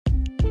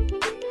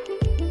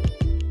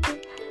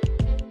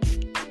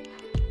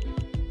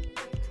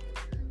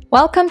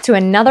Welcome to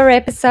another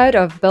episode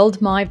of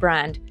Build My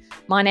Brand.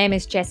 My name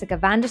is Jessica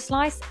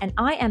Vanderslice, and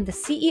I am the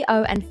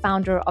CEO and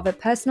founder of a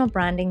personal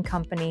branding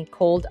company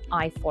called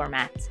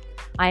iFormat.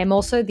 I am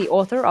also the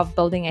author of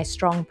Building a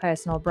Strong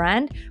Personal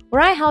Brand,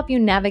 where I help you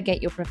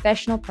navigate your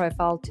professional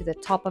profile to the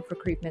top of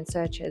recruitment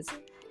searches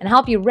and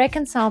help you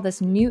reconcile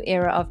this new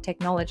era of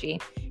technology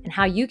and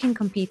how you can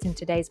compete in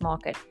today's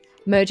market,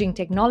 merging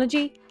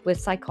technology with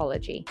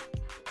psychology.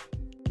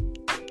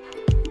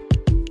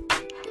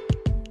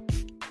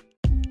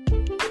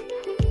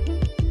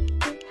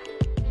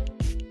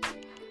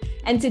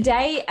 And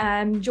today,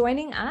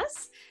 joining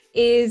us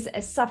is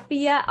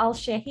Safia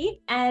Shehi,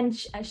 and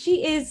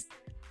she is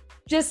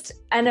just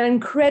an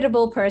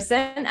incredible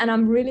person, and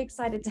I'm really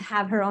excited to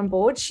have her on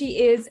board.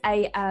 She is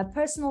a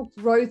personal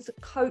growth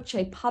coach,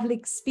 a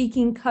public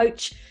speaking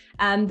coach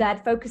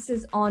that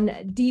focuses on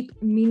deep,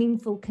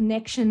 meaningful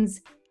connections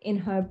in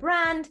her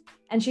brand.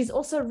 And she's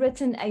also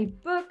written a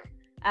book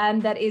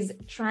that is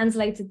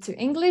translated to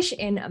English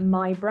in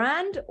My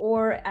Brand,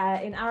 or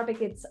in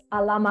Arabic, it's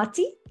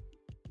Alamati.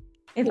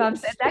 If I've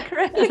said that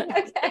correctly.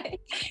 Okay.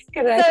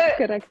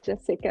 Correct,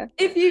 Jessica.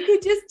 If you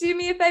could just do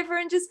me a favor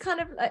and just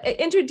kind of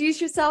introduce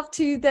yourself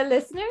to the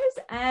listeners,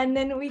 and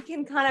then we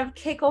can kind of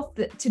kick off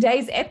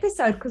today's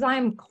episode, because I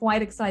am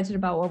quite excited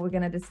about what we're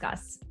going to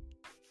discuss.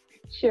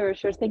 Sure.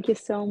 Thank you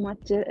so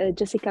much,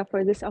 Jessica,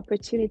 for this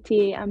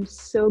opportunity. I'm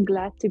so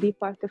glad to be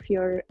part of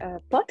your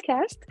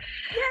podcast.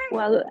 Yay.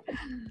 Well,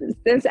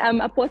 since I'm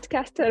a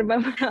podcaster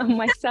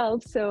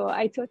myself, so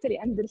I totally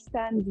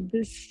understand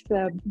this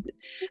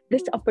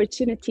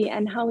opportunity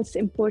and how it's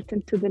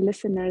important to the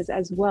listeners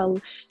as well.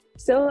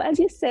 So as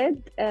you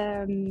said,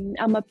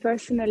 I'm a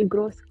personal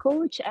growth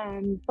coach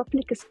and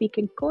public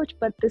speaking coach,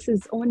 but this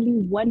is only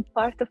one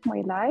part of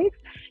my life.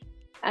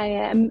 I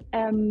am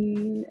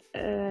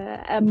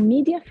a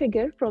media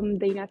figure from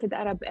the United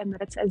Arab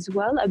Emirates as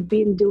well. I've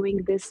been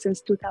doing this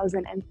since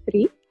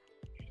 2003.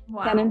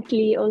 Wow.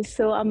 Currently,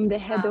 also, I'm the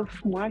head of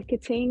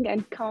marketing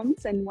and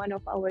comms in one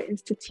of our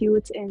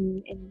institutes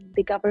in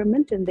the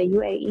government in the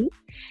UAE.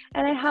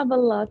 And I have a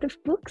lot of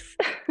books,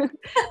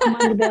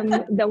 among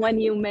them the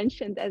one you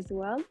mentioned as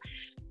well.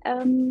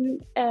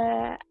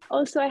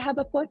 Also, I have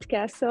a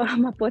podcast, so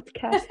I'm a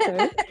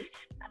podcaster.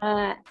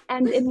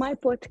 And in my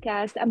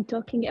podcast, I'm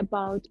talking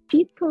about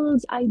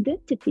people's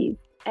identities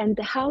and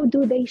how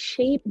do they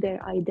shape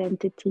their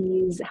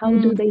identities? How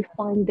do they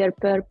find their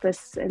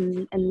purpose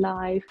in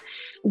life?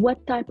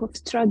 What type of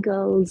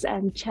struggles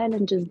and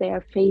challenges they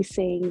are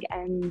facing,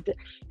 and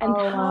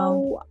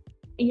how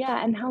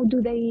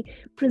do they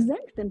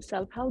present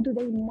themselves? How do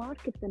they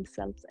market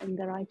themselves in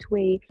the right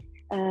way?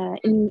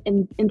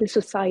 In the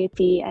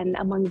society and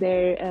among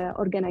their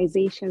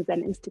organizations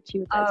and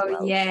institutes as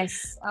well.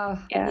 Yes.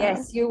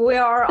 Yes. We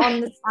are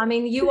on this. I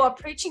mean, you are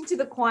preaching to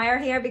the choir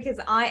here, because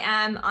I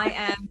am,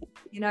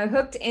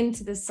 hooked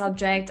into this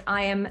subject.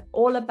 I am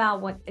all about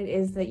what it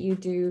is that you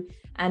do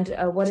and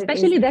what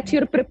especially it is that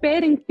you're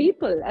preparing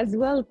people as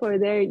well for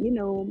their,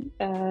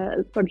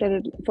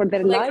 for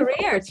their life careers.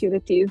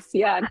 Opportunities,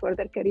 and for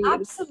their careers.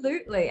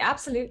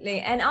 Absolutely.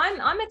 And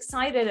I'm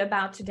excited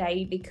about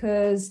today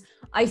because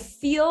I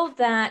feel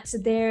that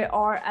there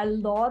are a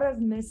lot of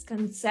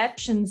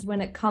misconceptions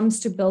when it comes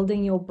to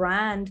building your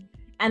brand.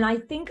 And I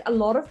think a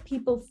lot of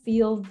people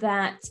feel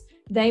that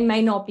they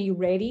may not be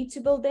ready to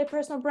build their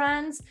personal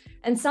brands.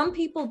 And some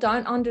people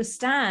don't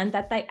understand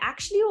that they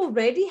actually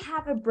already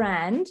have a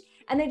brand,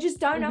 and they just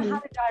don't know how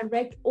to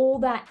direct all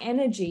that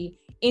energy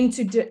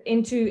into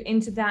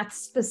that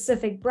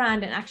specific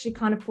brand and actually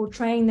kind of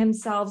portraying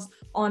themselves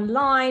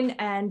online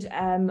and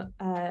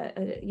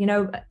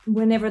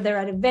whenever they're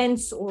at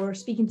events or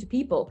speaking to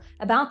people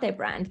about their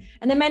brand.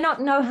 And they may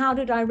not know how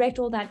to direct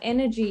all that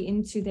energy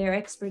into their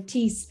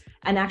expertise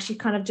and actually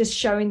kind of just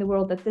showing the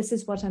world that this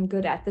is what I'm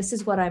good at, this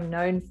is what I'm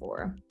known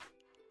for.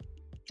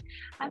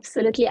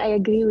 Absolutely, I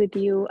agree with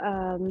you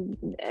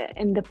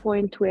in the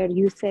point where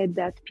you said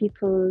that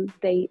people,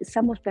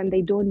 some of them,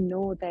 they don't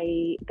know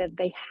that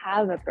they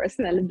have a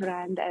personal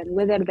brand, and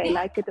whether they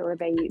like it or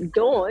they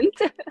don't,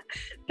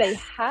 they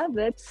have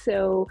it.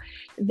 So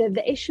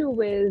the issue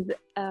with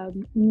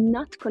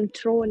not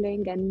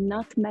controlling and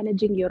not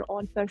managing your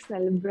own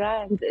personal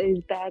brand is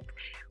that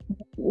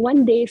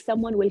one day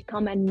someone will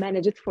come and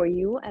manage it for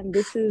you, and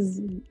this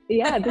is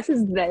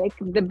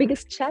the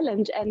biggest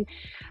challenge. And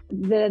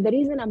the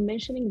reason I'm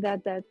mentioning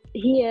that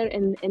here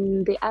in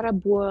the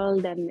Arab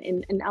world and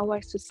in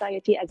our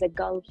society as a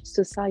Gulf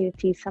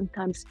society,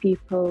 sometimes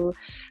people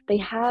they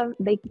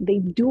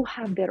do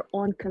have their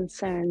own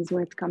concerns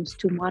when it comes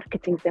to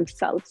marketing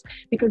themselves,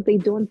 because they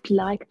don't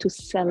like to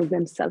sell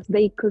themselves.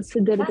 They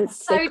consider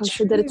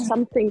it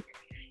something.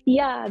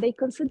 Yeah, they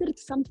consider it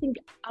something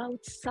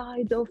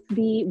outside of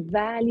the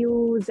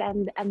values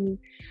and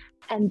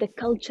the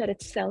culture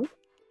itself.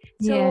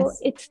 So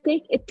it's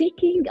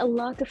taking a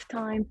lot of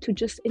time to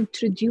just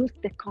introduce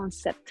the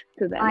concept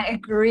to them. I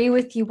agree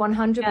with you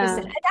 100%.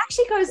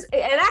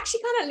 It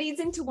actually kind of leads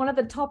into one of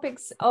the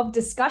topics of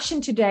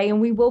discussion today,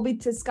 and we will be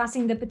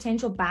discussing the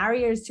potential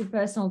barriers to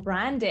personal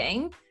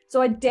branding.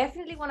 So I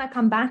definitely want to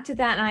come back to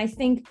that. And I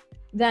think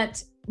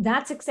that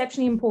that's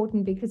exceptionally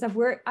important because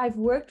I've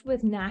worked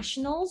with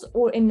nationals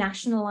or in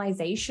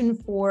nationalization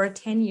for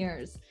 10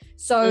 years.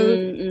 So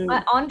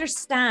I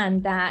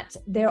understand that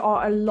there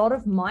are a lot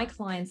of my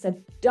clients that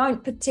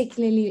don't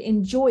particularly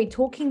enjoy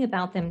talking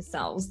about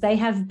themselves. They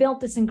have built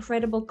this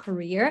incredible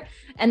career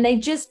and they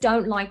just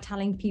don't like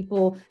telling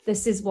people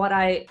this is what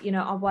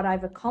what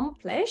I've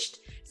accomplished.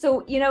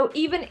 So,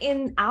 even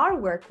in our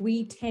work,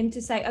 we tend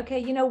to say, okay,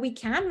 we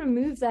can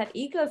remove that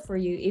ego for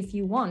you if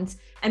you want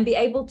and be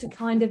able to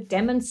kind of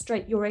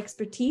demonstrate your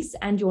expertise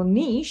and your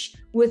niche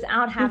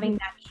without having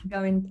that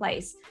ego in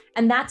place.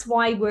 And that's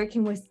why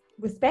working with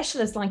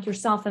specialists like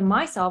yourself and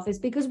myself is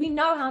because we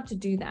know how to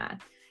do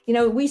that.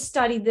 We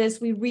study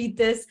this, we read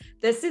this.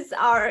 This is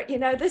our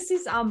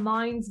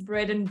mind's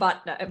bread and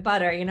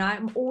butter.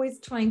 I'm always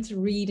trying to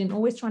read and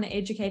always trying to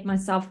educate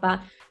myself about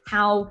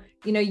how,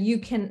 you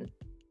can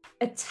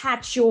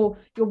attach your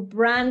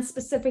brand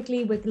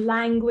specifically with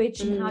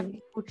language and how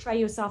you portray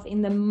yourself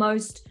in the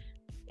most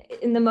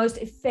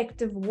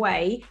effective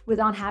way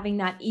without having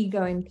that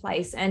ego in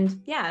place.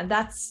 And yeah,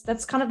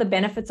 that's kind of the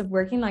benefits of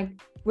working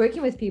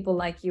with people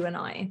like you and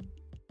I.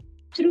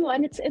 True,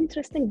 and it's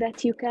interesting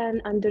that you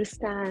can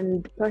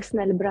understand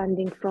personal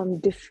branding from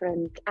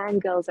different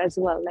angles as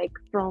well. Like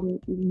from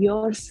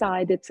your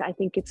side, I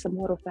think it's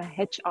more of a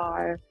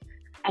HR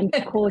and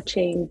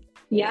coaching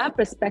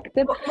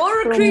perspective. More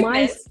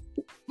recruitment.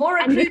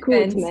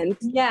 Recruitment.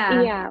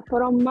 Yeah.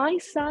 From my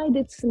side,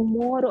 it's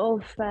more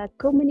of a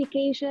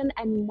communication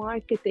and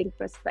marketing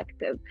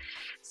perspective.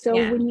 So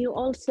when you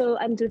also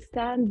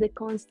understand the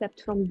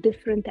concept from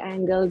different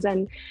angles,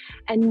 and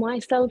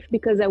myself,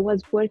 because I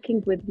was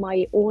working with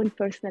my own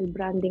personal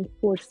branding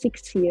for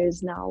 6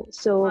 years now.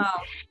 So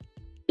wow.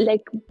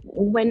 Like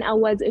when I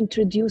was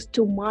introduced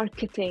to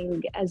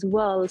marketing as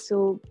well,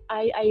 so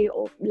I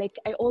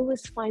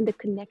always find a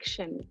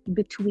connection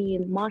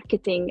between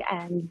marketing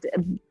and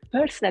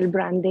personal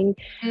branding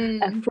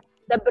from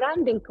the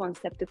branding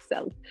concept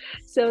itself.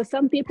 So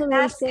some people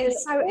will say,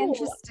 so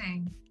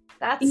interesting.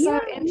 That's so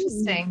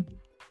interesting.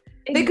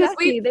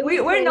 Exactly. Because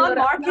we're not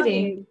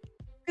marketing.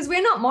 Because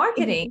we're not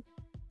marketing.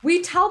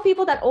 We tell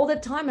people that all the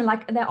time,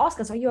 and they ask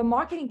us, are you a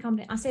marketing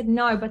company? I said,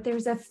 no, but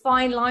there's a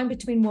fine line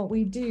between what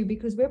we do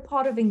because we're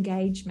part of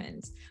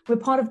engagement. We're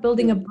part of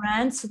building a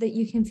brand so that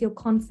you can feel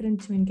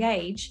confident to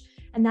engage.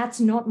 And that's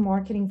not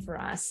marketing for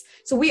us.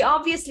 So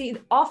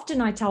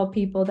often I tell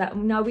people that,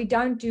 no, we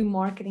don't do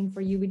marketing for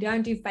you. We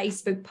don't do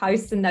Facebook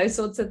posts and those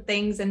sorts of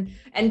things and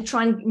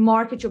try and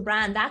market your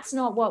brand. That's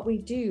not what we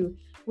do.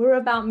 We're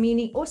about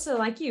meaning, also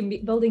like you,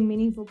 building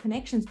meaningful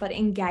connections, but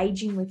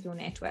engaging with your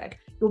network.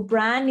 Your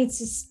brand needs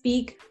to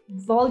speak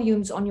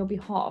volumes on your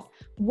behalf.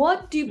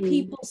 What do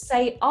people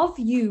say of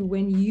you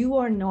when you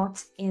are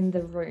not in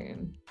the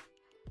room?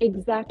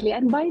 Exactly.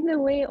 And by the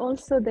way,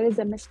 also there is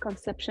a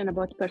misconception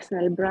about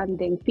personal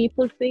branding.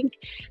 People think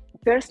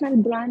personal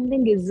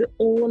branding is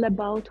all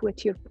about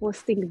what you're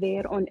posting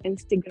there on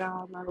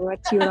Instagram or what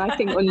you're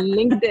writing on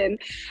LinkedIn,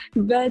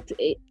 but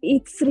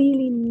it's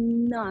really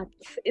not.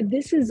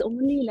 This is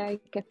only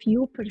like a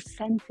few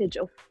percentage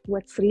of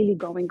what's really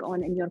going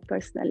on in your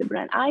personal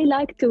brand. I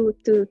like to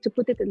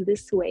put it in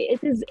this way.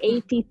 It is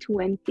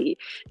 80-20.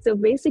 So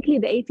basically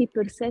the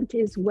 80%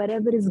 is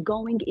whatever is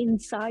going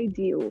inside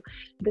you.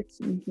 That's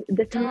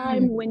the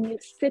time when you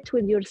sit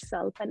with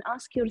yourself and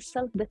ask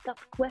yourself the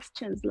tough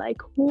questions like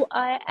who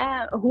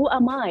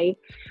am I?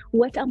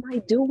 What am I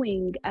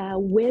doing?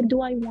 Where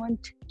do I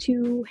want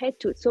to head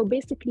to? So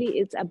basically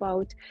it's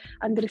about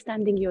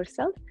understanding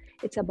yourself.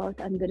 It's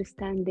about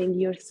understanding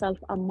yourself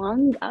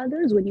among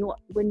others.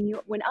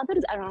 When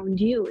others are around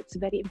you, it's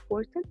very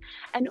important.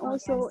 And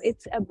also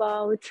it's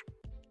about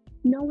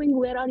knowing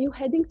where are you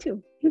heading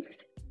to.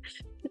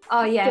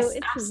 Oh yes, so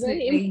it's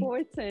absolutely. very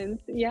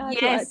important,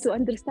 to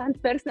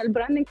understand personal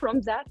branding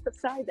from that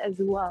side as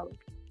well.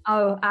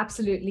 Oh,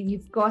 absolutely.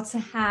 You've got to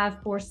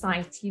have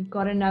foresight. You've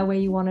got to know where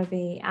you want to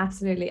be.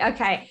 Absolutely.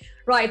 Okay.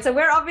 Right. So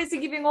we're obviously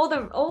giving all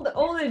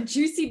the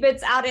juicy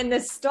bits out in the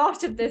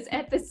start of this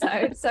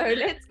episode. So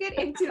let's get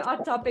into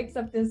our topics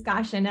of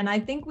discussion. And I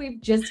think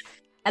we've just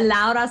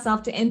allowed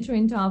ourselves to enter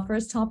into our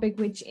first topic,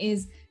 which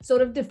is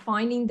sort of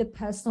defining the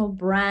personal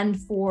brand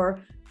for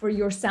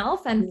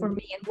yourself and for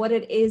me, and what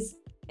it is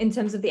in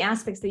terms of the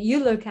aspects that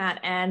you look at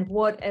and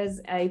what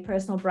is a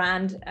personal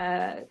brand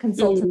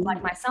consultant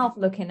like myself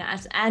looking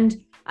at.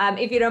 And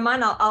if you don't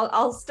mind,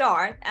 I'll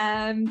start.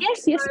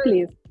 Yes,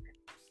 please.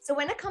 So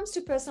when it comes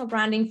to personal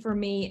branding for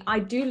me, I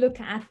do look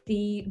at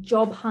the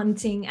job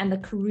hunting and the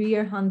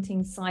career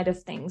hunting side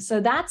of things. So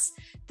that's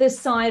the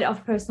side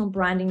of personal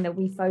branding that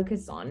we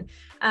focus on.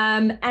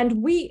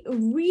 And we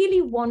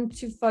really want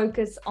to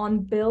focus on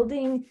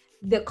building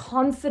the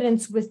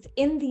confidence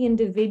within the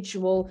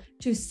individual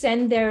to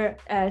send their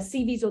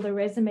CVs or their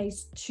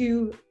resumes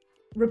to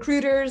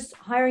recruiters,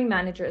 hiring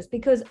managers,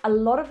 because a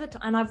lot of the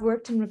time, and I've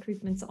worked in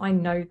recruitment, so I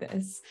know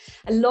this,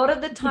 a lot of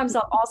the times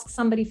I'll ask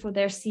somebody for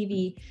their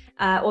CV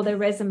or their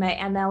resume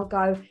and they'll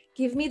go,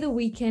 give me the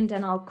weekend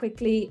and I'll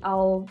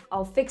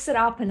fix it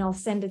up and I'll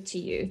send it to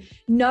you.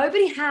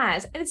 Nobody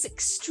has, and it's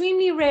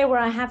extremely rare where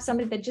I have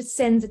somebody that just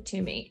sends it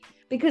to me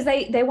because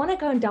they want to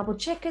go and double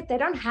check it. They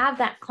don't have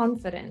that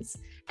confidence.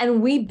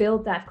 And we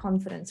build that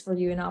confidence for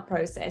you in our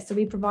process. So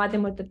we provide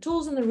them with the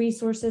tools and the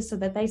resources so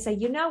that they say,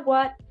 you know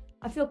what,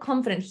 I feel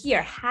confident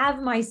here,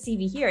 have my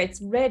CV here,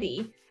 it's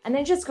ready. And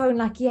then just going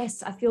like,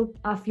 yes, I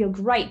feel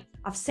great.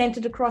 I've sent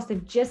it across.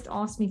 They've just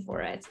asked me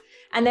for it.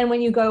 And then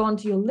when you go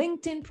onto your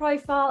LinkedIn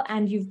profile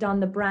and you've done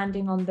the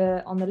branding on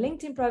the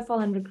LinkedIn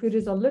profile and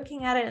recruiters are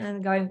looking at it and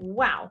then going,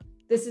 wow,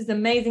 this is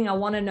amazing. I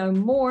want to know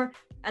more.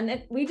 And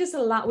then we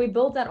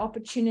build that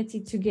opportunity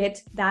to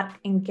get that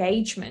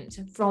engagement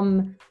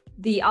from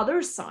the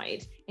other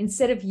side.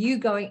 Instead of you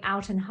going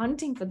out and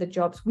hunting for the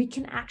jobs, we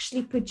can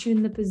actually put you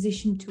in the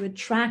position to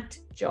attract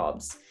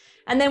jobs.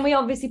 And then we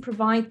obviously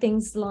provide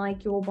things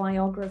like your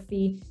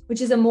biography,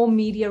 which is a more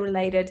media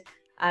related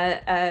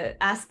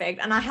aspect.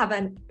 And I have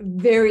a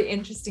very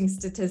interesting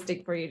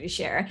statistic for you to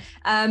share.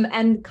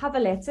 And cover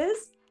letters,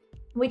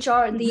 which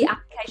are the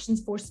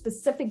applications for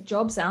specific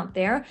jobs out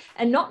there.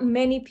 And not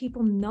many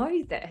people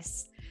know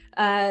this.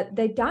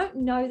 They don't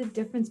know the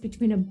difference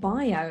between a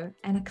bio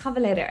and a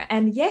cover letter.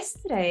 And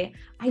yesterday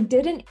I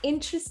did an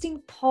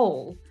interesting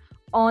poll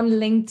on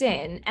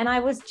LinkedIn, and I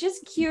was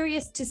just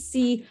curious to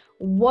see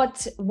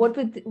what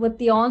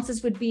the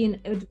answers would be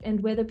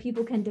and whether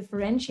people can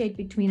differentiate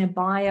between a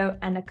bio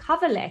and a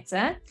cover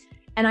letter.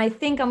 And I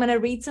think I'm going to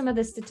read some of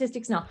the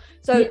statistics now.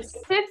 So yes.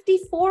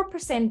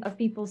 54% of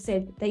people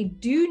said they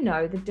do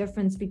know the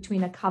difference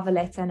between a cover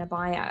letter and a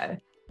bio.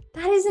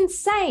 That is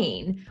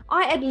insane.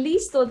 I at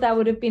least thought that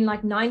would have been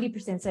like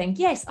 90% saying,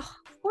 yes, of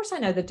course I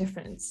know the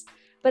difference.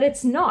 But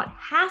it's not.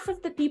 Half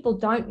of the people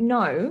don't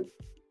know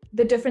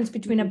the difference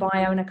between a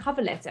bio and a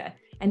cover letter.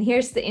 And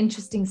here's the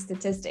interesting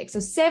statistic. So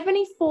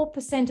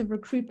 74% of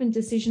recruitment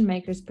decision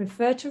makers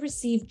prefer to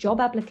receive job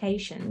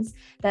applications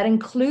that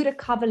include a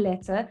cover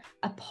letter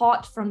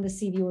apart from the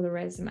CV or the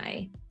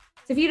resume.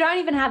 So if you don't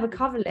even have a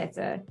cover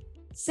letter,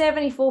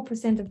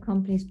 74% of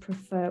companies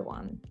prefer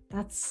one.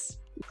 That's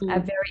a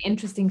very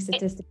interesting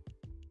statistic.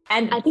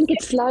 And I think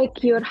it's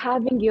like you're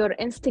having your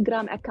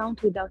Instagram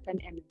account without an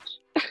image.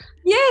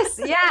 Yes,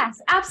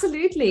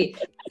 absolutely.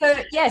 So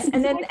yes,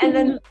 and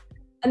then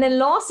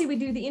lastly, we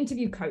do the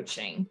interview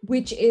coaching,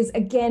 which is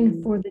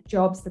again for the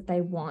jobs that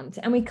they want.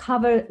 And we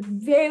cover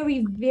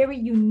very, very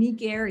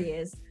unique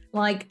areas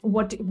like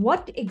what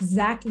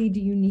exactly do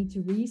you need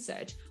to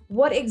research?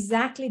 What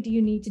exactly do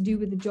you need to do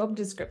with the job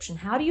description?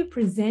 How do you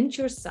present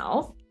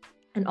yourself?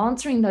 And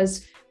answering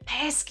those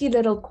pesky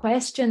little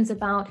questions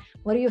about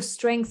what are your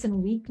strengths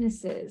and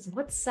weaknesses?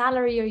 What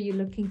salary are you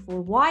looking for?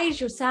 Why is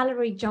your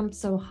salary jump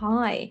so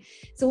high?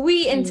 So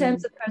we, in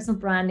terms of personal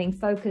branding,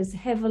 focus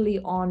heavily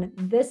on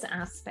this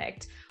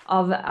aspect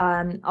of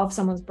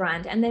someone's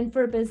brand. And then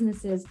for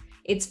businesses,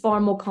 it's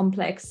far more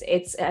complex.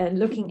 It's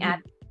looking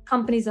at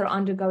companies that are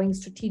undergoing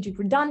strategic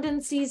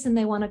redundancies and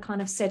they want to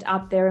kind of set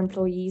up their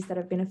employees that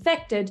have been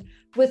affected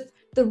with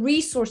the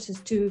resources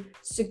to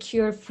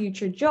secure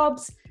future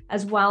jobs,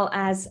 as well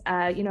as,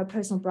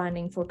 personal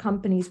branding for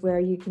companies where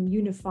you can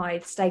unify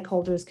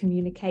stakeholders'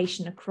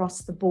 communication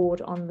across the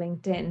board on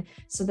LinkedIn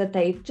so that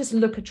they just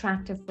look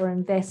attractive for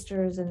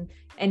investors and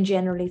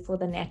generally for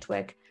the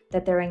network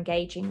that they're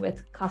engaging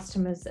with,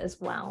 customers as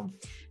well.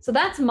 So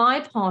that's my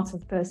part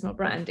of personal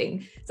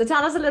branding. So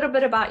tell us a little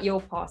bit about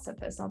your part of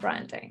personal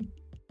branding.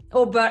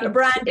 Or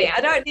branding.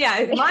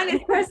 Mine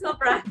is personal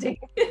branding.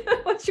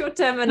 What's your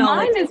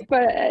terminology?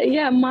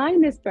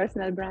 Mine is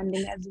personal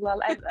branding as well.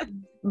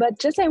 But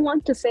just I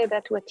want to say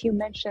that what you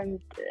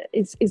mentioned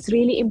is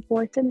really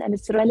important and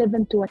it's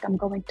relevant to what I'm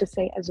going to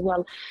say as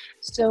well.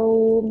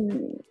 So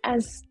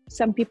as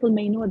some people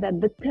may know that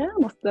the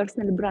term of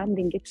personal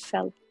branding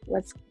itself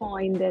was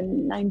coined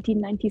in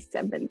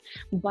 1997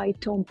 by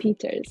Tom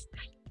Peters.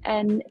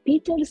 And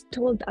Peters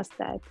told us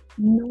that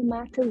no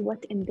matter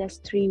what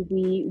industry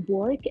we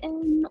work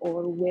in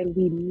or where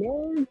we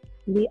live,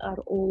 we are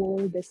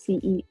all the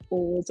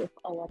CEOs of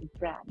our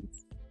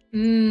brands.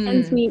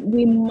 And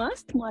we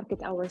must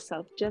market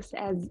ourselves just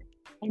as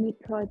any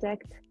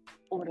product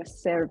or a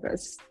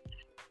service.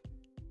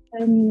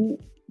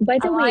 By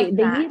the way,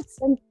 the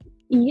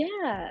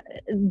year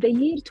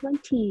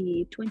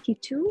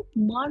 2022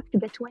 marked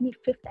the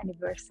 25th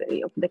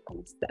anniversary of the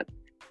concept.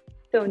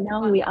 So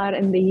now we are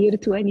in the year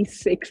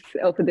 26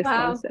 of this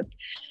concept.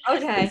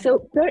 Okay.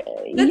 So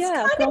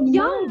that's kind of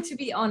young, to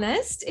be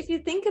honest. If you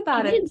think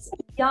about it, it's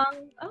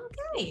young.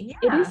 Okay.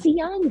 Yeah. It is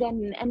young,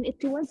 and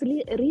it was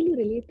really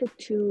related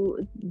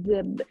to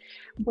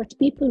what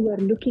people were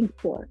looking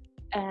for,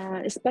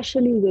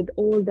 especially with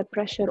all the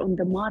pressure on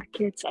the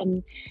markets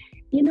and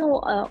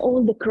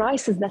all the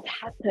crises that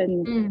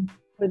happened.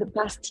 For the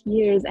past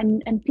years,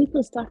 and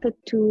people started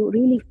to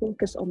really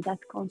focus on that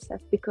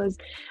concept because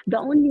the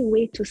only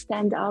way to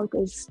stand out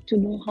is to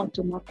know how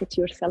to market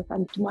yourself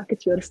and to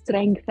market your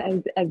strength,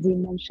 as you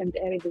mentioned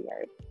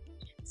earlier.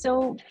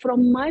 So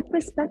from my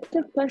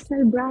perspective,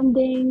 personal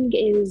branding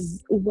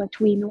is what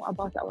we know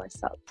about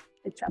ourselves.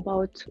 It's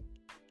about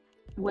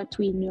what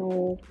we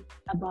know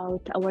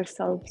about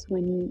ourselves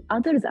when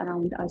others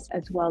around us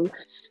as well.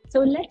 So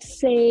let's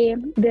say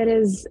there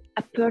is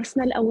a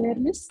personal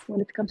awareness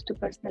when it comes to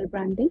personal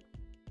branding.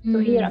 So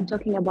here I'm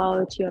talking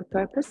about your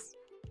purpose,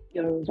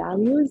 your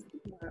values,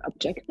 your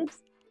objectives.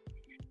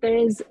 There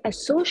is a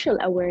social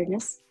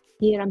awareness.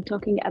 Here I'm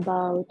talking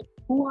about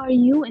who are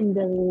you in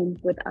the room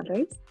with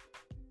others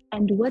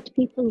and what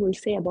people will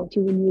say about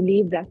you when you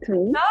leave that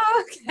room.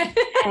 Oh, okay.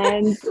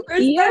 And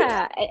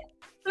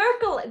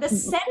the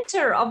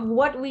center of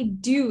what we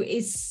do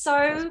is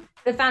so,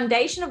 the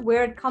foundation of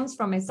where it comes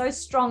from is so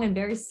strong and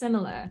very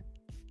similar.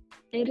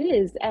 It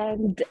is.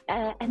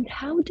 And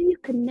how do you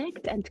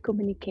connect and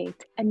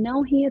communicate? And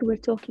now here we're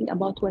talking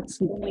about what's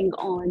going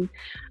on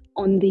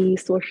the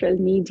social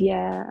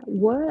media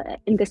world,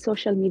 in the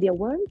social media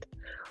world.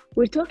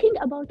 We're talking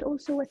about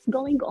also what's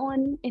going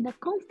on in a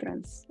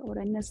conference or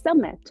in a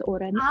summit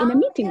or in a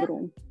meeting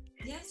room.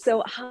 Yes.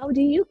 So how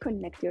do you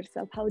connect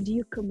yourself? How do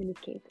you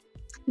communicate?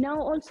 Now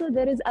also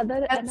there is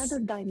another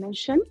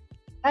dimension.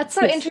 That's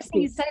so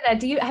interesting you say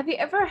that. Have you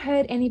ever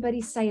heard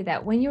anybody say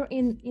that when you're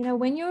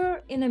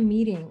in a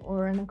meeting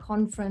or in a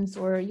conference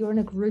or you're in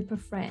a group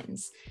of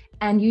friends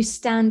and you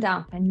stand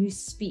up and you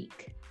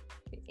speak,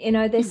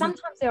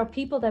 sometimes there are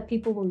people that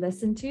people will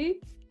listen to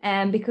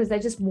because they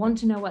just want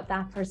to know what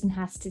that person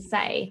has to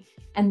say.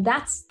 And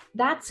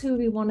that's who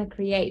we want to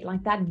create,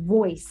 like that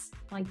voice,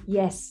 like,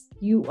 yes,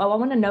 I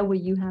want to know what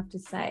you have to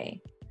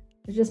say.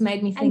 It just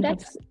made me think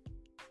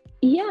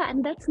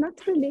and that's not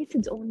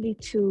related only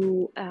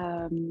to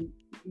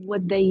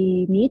what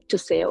they need to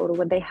say or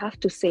what they have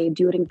to say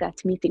during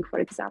that meeting, for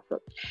example.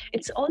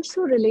 It's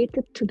also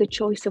related to the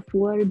choice of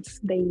words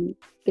they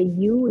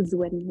use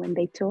when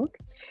they talk.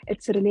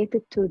 It's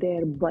related to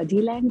their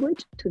body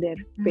language, to their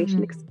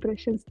facial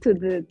expressions, to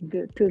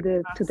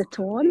the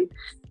tone.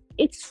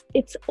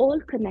 It's all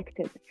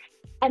connected.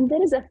 And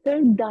there is a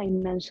third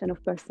dimension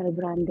of personal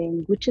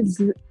branding, which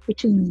is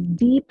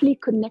deeply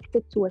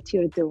connected to what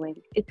you're doing.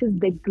 It is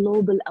the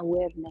global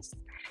awareness.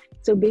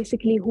 So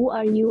basically, who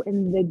are you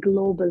in the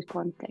global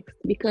context?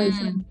 Because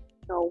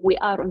we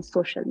are on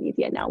social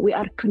media now. We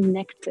are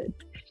connected.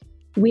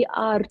 We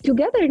are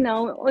together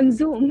now on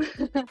Zoom,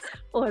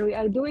 or we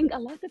are doing a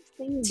lot of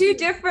things. Two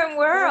different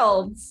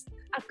worlds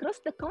across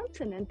the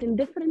continent in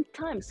different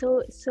times.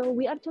 So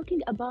we are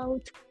talking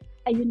about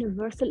a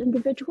universal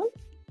individual.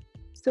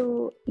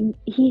 So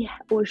he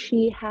or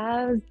she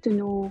has to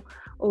know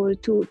or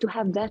to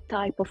have that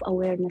type of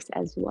awareness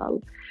as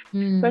well.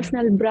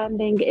 Personal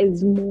branding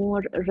is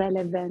more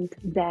relevant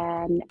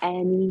than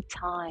any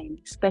time,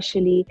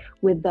 especially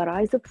with the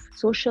rise of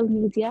social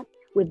media,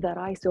 with the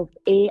rise of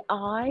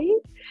AI.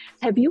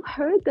 Have you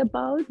heard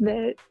about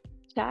the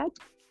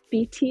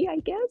ChatGPT, I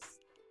guess?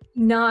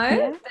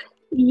 No.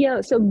 Yeah,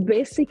 so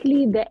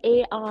basically the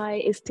AI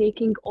is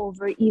taking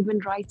over even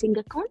writing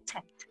a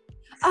content.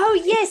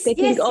 Oh, yes,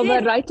 taking over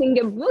writing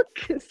a book.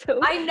 So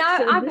I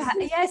know.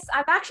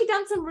 I've actually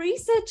done some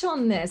research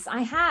on this.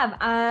 I have.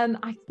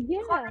 I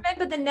can't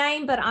remember the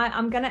name, but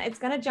it's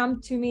gonna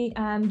jump to me.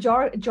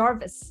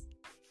 Jarvis.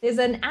 There's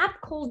an app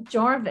called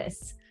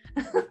Jarvis.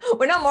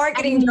 We're not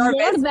marketing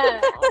Jarvis.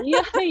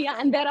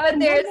 And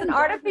there's an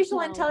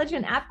artificial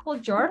intelligence app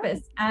called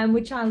Jarvis,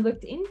 which I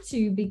looked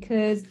into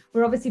because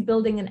we're obviously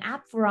building an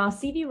app for our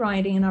CV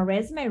writing and our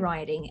resume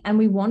writing, and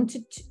we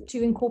wanted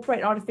to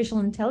incorporate artificial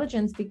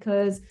intelligence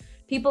because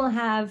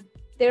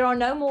there are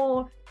no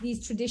more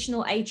these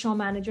traditional HR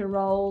manager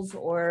roles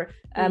or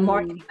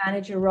marketing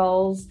manager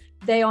roles.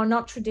 They are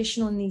not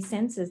traditional in these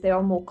senses. They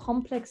are more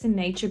complex in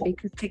nature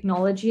because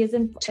technology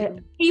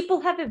people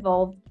have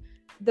evolved.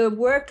 The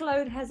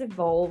workload has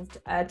evolved,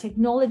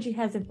 technology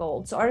has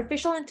evolved. So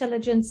artificial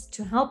intelligence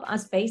to help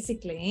us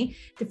basically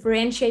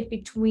differentiate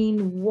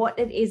between what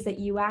it is that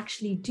you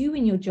actually do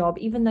in your job,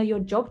 even though your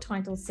job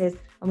title says,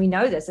 and we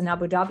know this in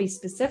Abu Dhabi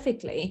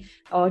specifically,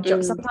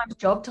 sometimes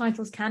job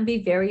titles can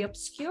be very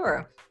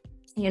obscure.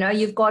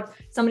 You've got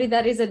somebody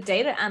that is a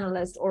data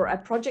analyst or a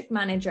project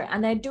manager,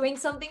 and they're doing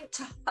something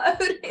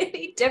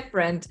totally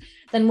different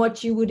than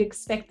what you would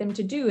expect them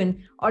to do.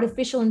 And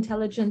artificial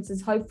intelligence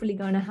is hopefully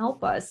going to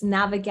help us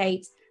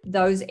navigate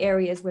those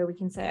areas where we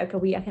can say,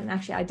 okay, I can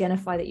actually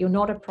identify that you're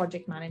not a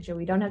project manager.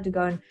 We don't have to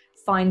go and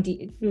find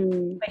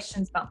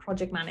questions about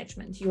project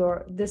management.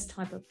 You're this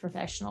type of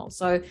professional.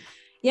 So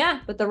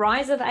but the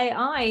rise of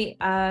AI,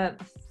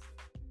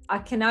 I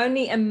can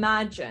only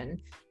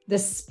imagine the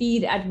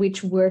speed at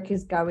which work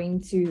is going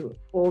to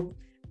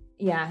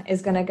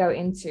go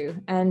into.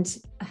 And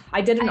I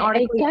did an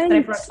article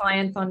yesterday for a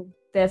client on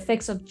the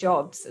effects of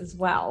jobs as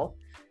well.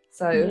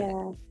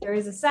 So there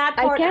is a sad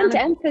part. I can't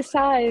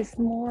emphasize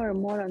more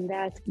on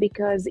that,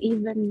 because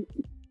even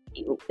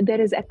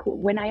there is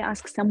when I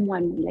ask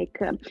someone like,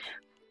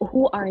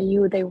 who are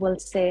you? They will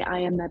say, I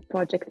am a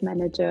project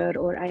manager,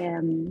 or I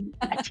am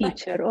a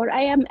teacher, or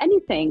I am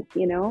anything,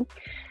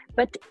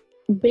 but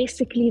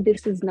basically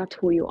this is not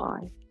who you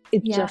are.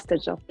 It's just a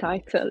job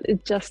title.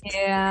 It's just,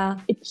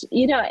 it's,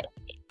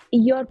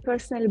 your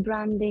personal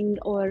branding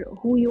or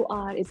who you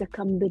are is a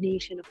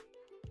combination of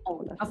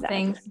all of of that.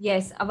 things.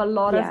 Yes, of a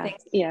lot of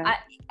things. Yeah.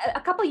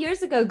 A couple of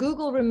years ago,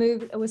 Google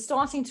was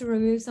starting to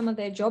remove some of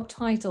their job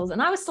titles,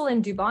 and I was still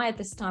in Dubai at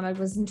this time. It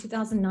was in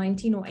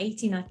 2019 or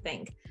 18, I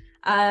think.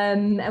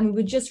 And we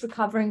were just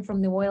recovering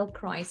from the oil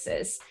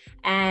crisis.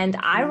 And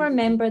I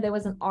remember there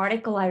was an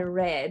article I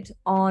read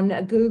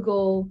on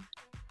Google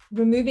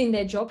removing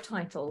their job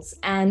titles,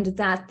 and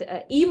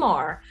that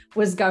EMAR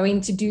was going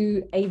to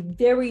do a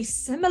very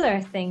similar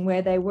thing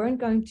where they weren't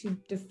going to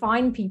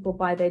define people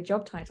by their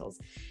job titles.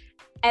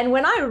 And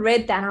when I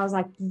read that, I was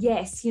like,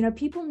 yes,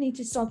 people need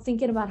to start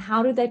thinking about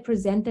how do they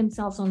present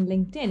themselves on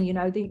LinkedIn.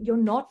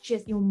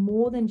 You're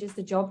more than just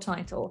a job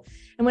title.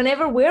 And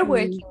whenever we're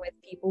working with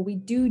people, we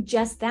do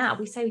just that.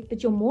 We say,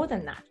 but you're more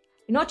than that.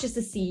 You're not just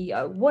a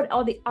CEO. What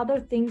are the other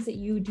things that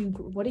you do?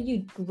 What are you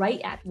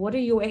great at? What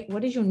is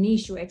your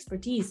niche, your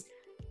expertise?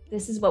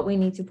 This is what we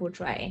need to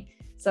portray.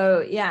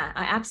 So yeah,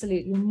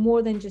 you're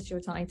more than just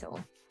your title.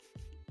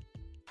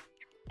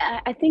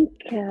 I think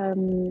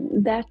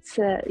that's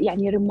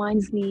it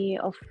reminds me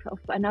of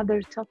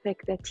another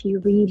topic that you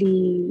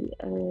really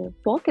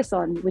focus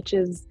on, which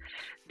is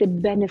the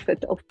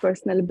benefit of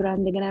personal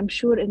branding. And I'm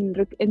sure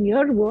in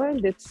your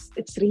world,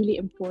 it's really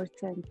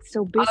important.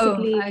 So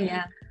basically,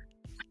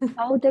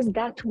 how does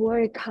that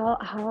work?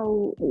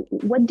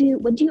 What do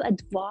you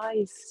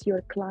advise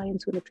your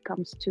clients when it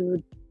comes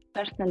to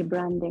personal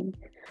branding?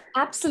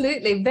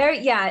 Absolutely.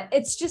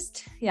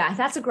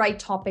 That's a great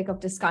topic of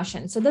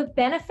discussion. So the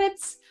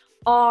benefits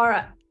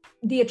are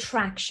the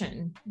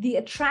attraction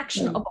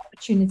of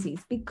opportunities,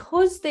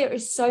 because there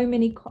is so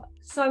many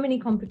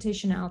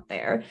competition out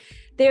there.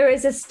 There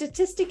is a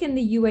statistic in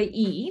the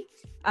UAE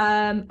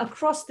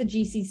across the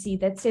GCC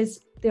that says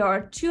there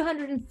are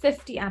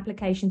 250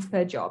 applications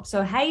per job.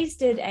 So Hayes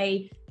did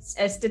a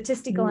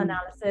statistical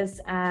analysis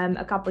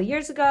a couple of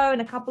years ago, and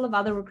a couple of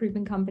other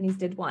recruitment companies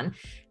did one.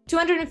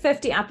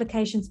 250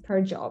 applications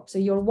per job. So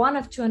you're one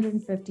of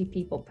 250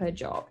 people per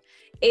job.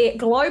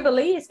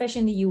 Globally, especially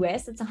in the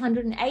US, it's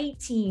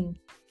 118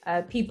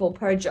 people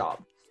per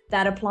job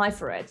that apply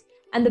for it.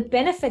 And the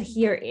benefit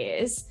here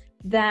is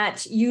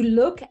that you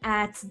look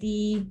at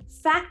the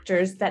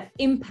factors that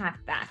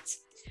impact that.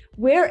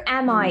 Where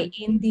am I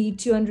in the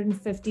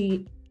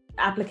 250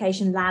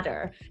 application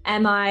ladder?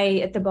 Am I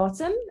at the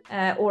bottom,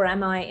 or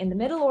am I in the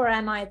middle, or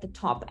am I at the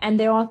top? And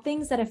there are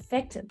things that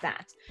affect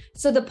that.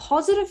 So the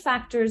positive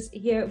factors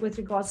here with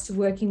regards to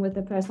working with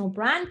a personal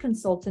brand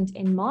consultant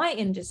in my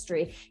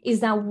industry is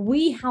that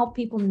we help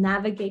people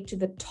navigate to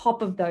the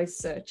top of those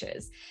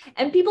searches.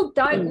 And people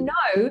don't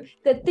know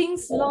that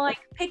things like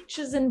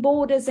pictures and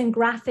borders and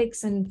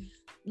graphics and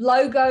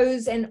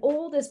logos and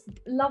all this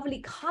lovely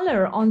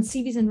color on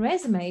CVs and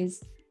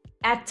resumes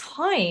at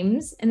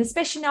times, and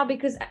especially now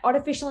because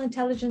artificial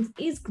intelligence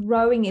is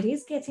growing, it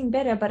is getting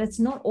better, but it's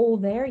not all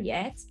there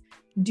yet,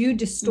 do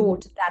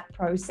distort that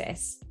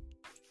process.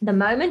 The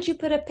moment you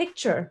put a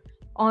picture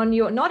on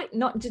your,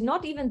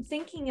 not even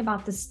thinking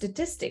about the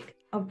statistic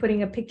of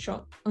putting a picture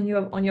on your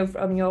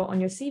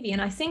CV,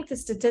 and I think the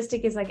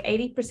statistic is like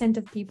 80%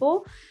 of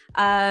people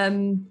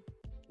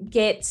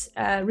get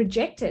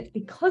rejected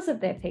because of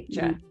their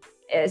picture.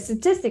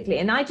 Statistically,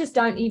 and I just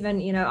don't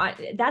even,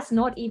 that's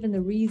not even the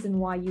reason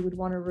why you would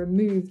want to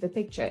remove the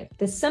picture.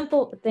 The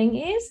simple thing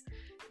is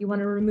you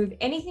want to remove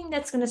anything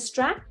that's going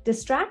to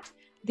distract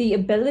the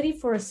ability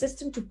for a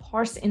system to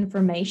parse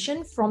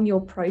information from your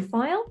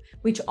profile,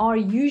 which are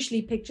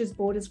usually pictures,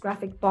 borders,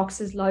 graphic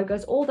boxes,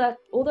 logos, all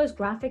those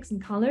graphics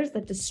and colors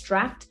that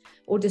distract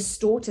or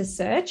distort a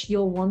search.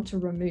 You'll want to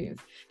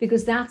remove,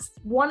 because that's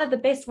one of the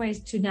best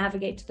ways to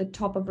navigate to the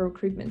top of a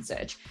recruitment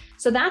search.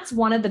 So that's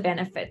one of the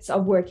benefits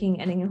of working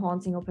and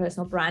enhancing your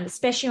personal brand,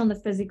 especially on the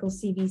physical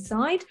CV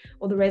side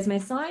or the resume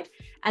side.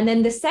 And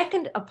then the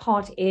second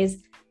part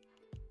is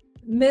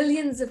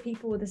millions of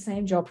people with the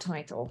same job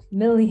title,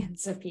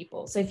 millions of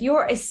people. So if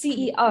you're a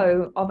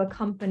CEO of a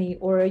company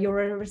or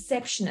you're a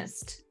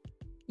receptionist,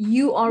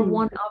 you are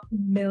one of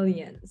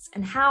millions.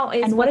 And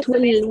what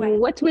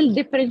will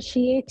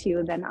differentiate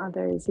you than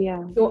others?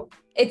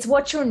 It's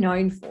what you're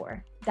known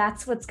for.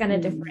 That's what's going to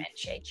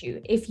differentiate you.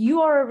 If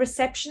you are a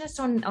receptionist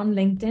on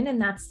LinkedIn,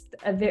 and that's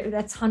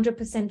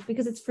 100%,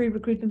 because it's free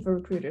recruitment for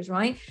recruiters,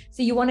 right?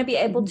 So you want to be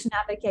able to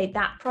navigate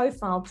that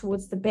profile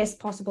towards the best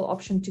possible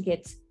option to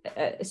get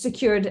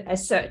secured a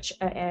search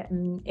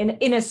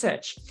in a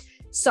search.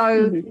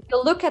 So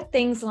you'll look at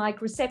things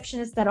like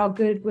receptionists that are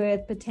good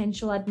with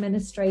potential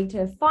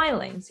administrative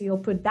filing. So you'll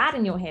put that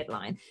in your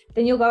headline.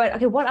 Then you'll go,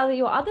 okay, what are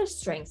your other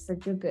strengths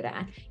that you're good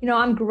at?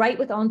 I'm great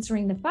with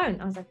answering the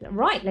phone. I was like,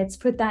 right, let's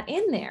put that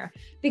in there.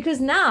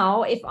 Because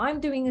now if I'm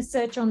doing a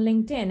search on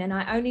LinkedIn and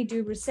I only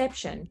do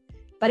reception,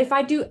 but if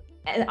I do,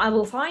 I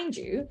will find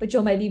you, but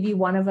you'll maybe be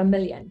one of a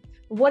million.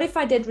 What if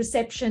I did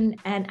reception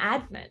and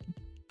admin?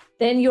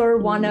 Then you're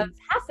one of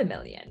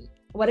 500,000.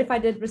 What if I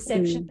did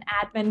reception,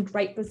 admin,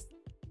 great with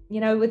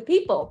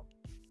people?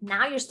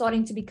 Now you're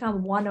starting to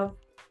become one of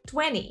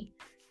 20.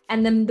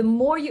 And then the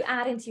more you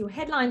add into your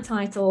headline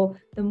title,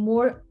 the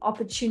more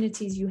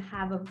opportunities you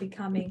have of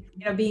becoming,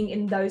 being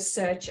in those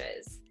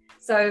searches.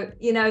 So,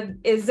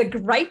 is a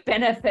great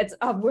benefit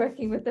of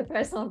working with a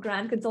personal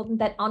brand consultant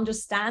that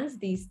understands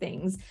these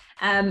things.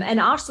 And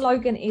our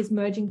slogan is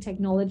merging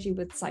technology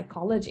with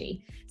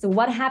psychology. So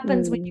what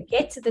happens when you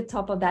get to the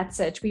top of that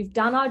search? We've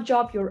done our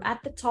job. You're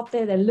at the top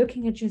there. They're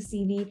looking at your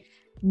CV.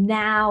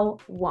 Now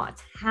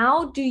what?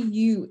 How do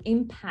you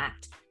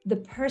impact the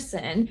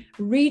person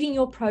reading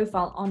your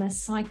profile on a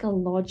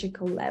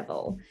psychological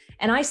level?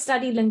 And I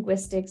study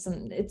linguistics,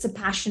 and it's a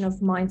passion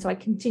of mine. So I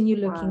continue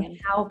looking at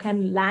how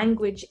can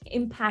language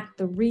impact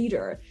the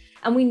reader.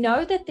 And we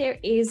know that there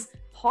is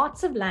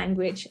parts of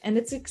language, and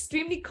it's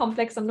extremely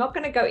complex. I'm not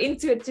going to go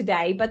into it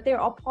today, but there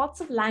are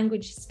parts of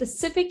language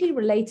specifically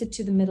related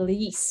to the Middle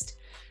East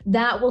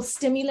that will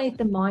stimulate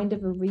the mind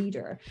of a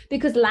reader,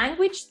 because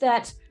language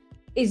that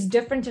is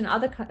different in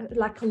other,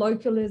 like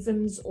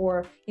colloquialisms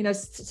or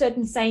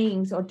certain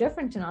sayings are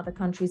different in other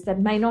countries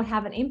that may not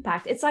have an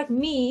impact. It's like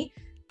me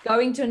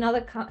going to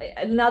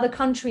another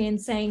country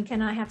and saying,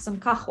 can I have some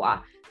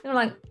kahwa? They're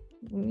like,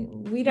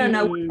 we don't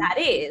know what that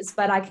is,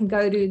 but I can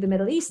go to the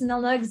Middle East and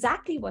they'll know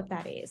exactly what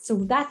that is. So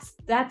that's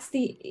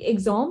the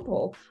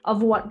example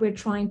of what we're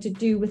trying to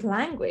do with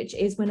language,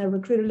 is when a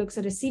recruiter looks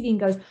at a CV and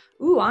goes,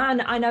 ooh,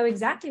 I know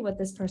exactly what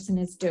this person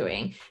is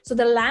doing. So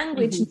the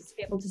language needs to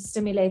be able to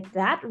stimulate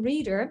that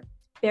reader,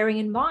 bearing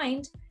in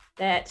mind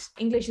that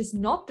English is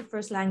not the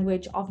first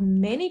language of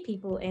many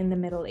people in the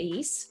Middle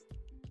East.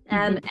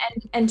 And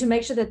to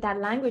make sure that that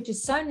language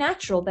is so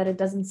natural that it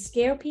doesn't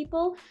scare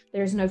people.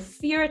 There's no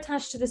fear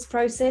attached to this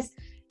process.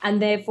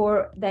 And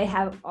therefore they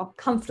are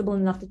comfortable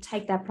enough to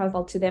take that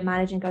profile to their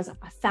manager and goes,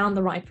 I found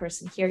the right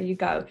person, here you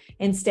go.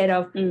 Instead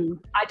of,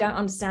 I don't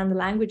understand the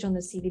language on the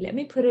CV. Let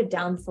me put it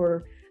down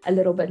for a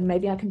little bit.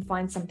 Maybe I can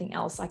find something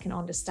else I can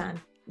understand,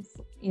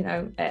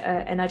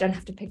 and I don't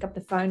have to pick up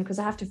the phone because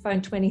I have to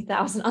phone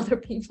 20,000 other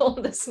people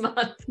this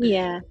month.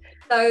 Yeah.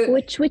 So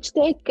which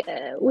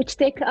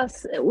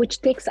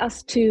takes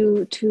us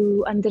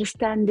to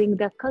understanding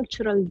the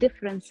cultural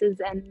differences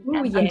and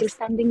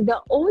understanding the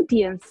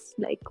audience.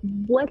 Like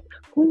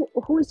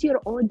who's your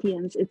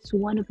audience? It's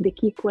one of the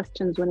key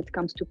questions when it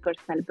comes to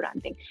personal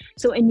branding.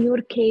 So in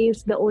your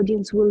case, the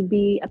audience will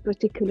be a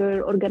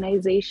particular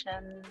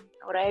organization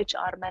or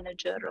HR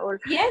manager, or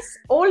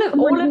all of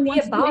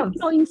the above.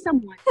 Employing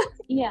someone.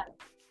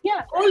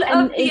 All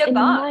of the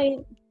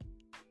above.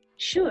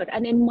 Sure.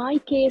 And in my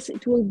case,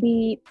 it will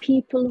be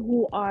people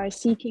who are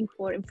seeking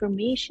for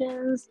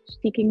information,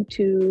 seeking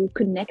to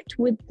connect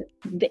with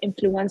the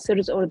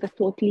influencers or the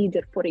thought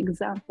leader, for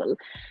example.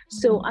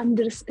 So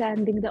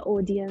understanding the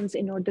audience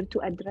in order to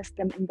address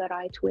them in the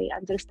right way,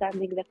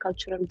 understanding the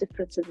cultural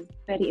differences is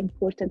very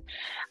important.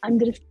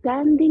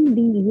 Understanding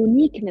the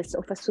uniqueness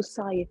of a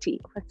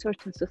society, of a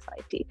certain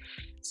society.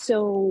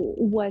 So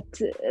what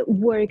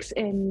works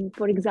in,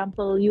 for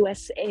example,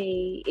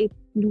 USA, it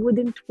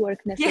wouldn't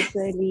work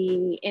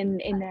necessarily in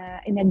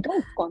a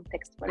golf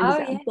context, for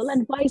example,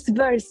 and vice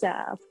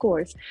versa, of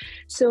course.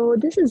 So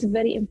this is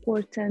very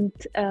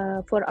important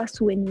for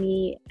us when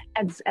we,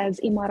 as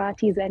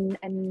Emiratis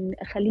and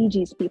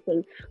Khalijis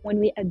people, when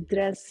we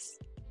address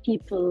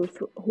people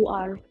who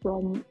are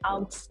from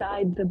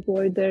outside the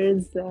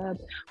borders,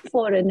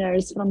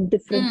 foreigners from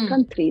different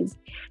countries.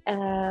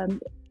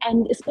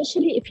 And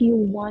especially if you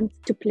want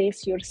to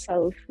place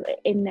yourself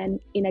in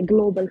a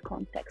global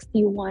context,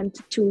 you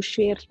want to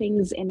share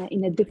things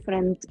in a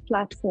different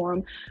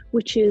platform,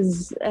 which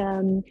is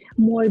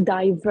more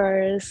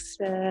diverse,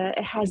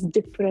 it has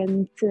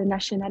different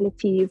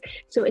nationalities.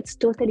 So it's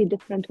totally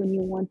different when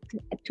you want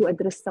to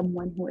address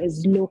someone who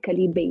is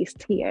locally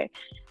based here.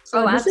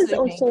 So this absolutely.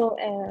 is also,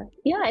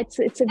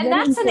 it's a very and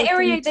that's an important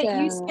area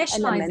that you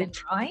specialize in,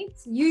 right?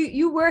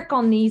 You work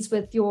on these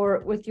with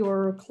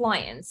your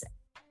clients.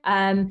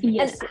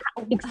 Yes,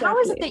 and how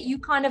is it that you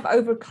kind of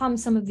overcome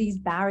some of these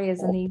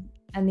barriers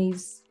and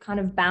these kind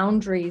of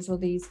boundaries, or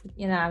these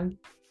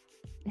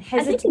hesitance?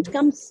 I think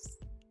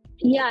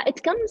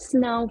it comes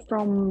now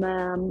from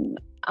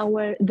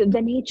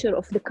the nature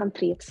of the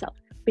country itself,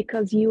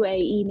 because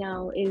UAE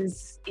now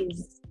is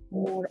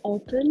more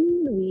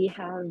open. We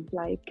have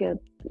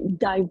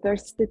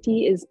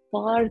diversity is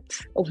part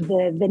of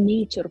the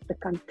nature of the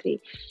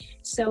country.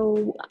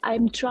 So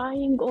I'm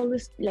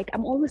always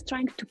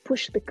trying to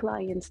push the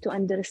clients to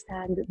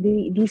understand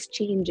these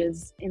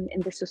changes in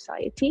the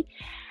society,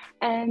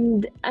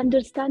 and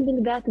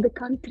understanding that the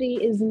country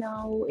is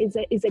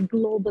a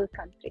global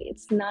country.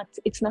 It's not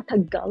a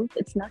Gulf,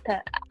 it's not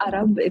a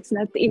Arab, it's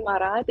not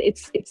Emirat,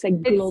 it's a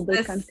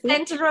global country. It's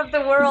the center of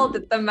the world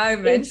at the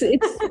moment.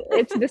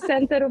 It's the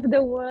center of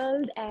the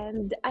world.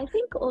 And I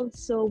think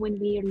also when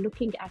we are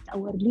looking at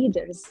our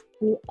leaders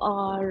who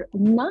are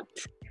not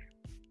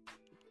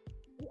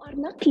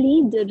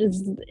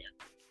leaders,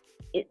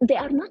 they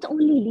are not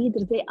only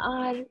leaders, they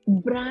are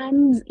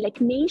brands, like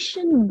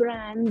nation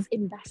brands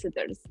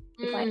ambassadors,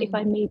 if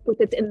I may put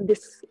it in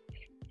this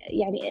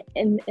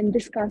in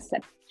this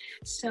concept.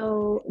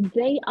 So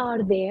they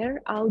are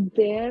out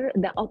there,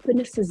 the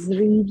openness is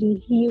really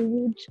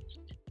huge.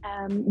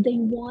 they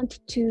want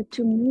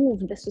to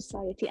move the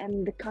society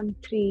and the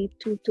country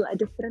to a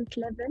different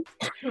level.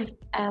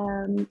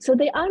 So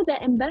they are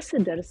the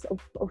ambassadors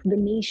of the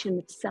nation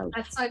itself.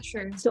 That's so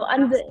true.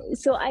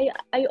 So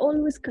I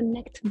always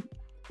connect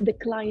the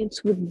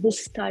clients with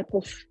this type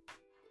of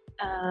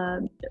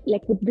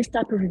with this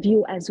type of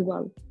view as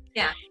well.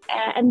 Yeah.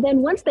 And then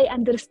once they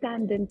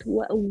understand and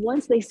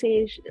once they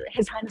say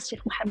His Highness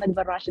Sheikh Mohammed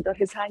bin Rashid or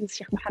His Highness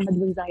Sheikh Mohammed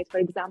bin Zayed, for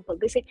example,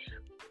 they say,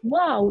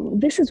 wow,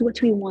 this is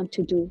what we want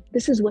to do.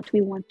 This is what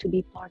we want to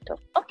be part of.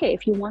 Okay,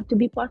 if you want to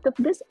be part of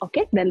this,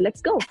 okay, then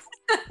let's go.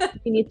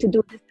 You need to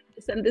do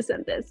this and this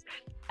and this.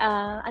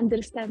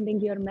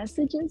 Understanding your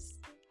messages,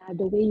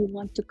 the way you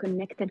want to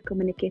connect and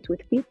communicate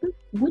with people,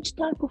 which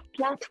type of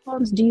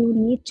platforms do you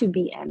need to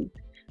be in?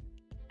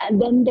 And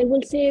then they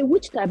will say,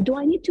 which type? Do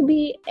I need to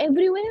be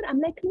everywhere? I'm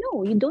like,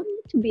 no, you don't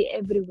need to be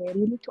everywhere.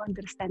 You need to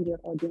understand your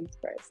audience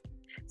first.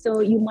 So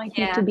you might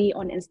need to be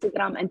on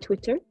Instagram and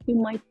Twitter. You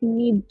might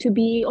need to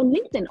be on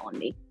LinkedIn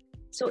only.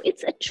 So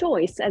it's a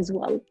choice as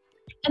well.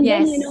 And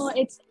then,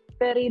 it's a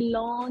very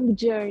long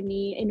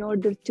journey in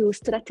order to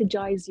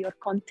strategize your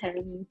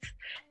content.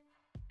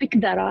 Pick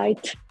the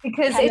right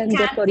because it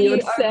can for be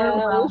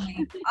yourself.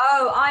 Overwhelming.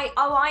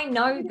 I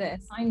know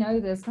this. I know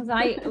this because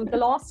the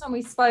last time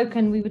we spoke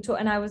and we were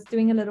talking, and I was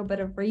doing a little bit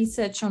of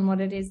research on what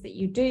it is that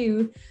you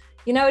do.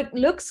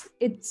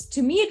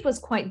 To me it was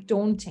quite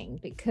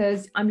daunting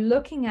because I'm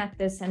looking at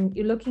this and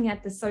you're looking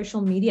at the social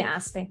media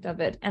aspect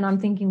of it, and I'm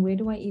thinking, where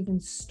do I even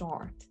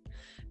start?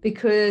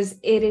 Because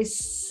it is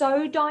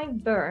so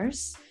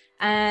diverse.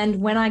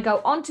 And when I go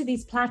onto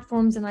these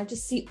platforms and I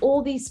just see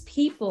all these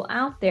people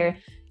out there,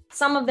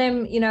 some of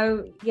them,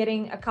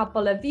 getting a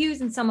couple of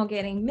views and some are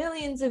getting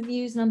millions of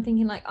views. And I'm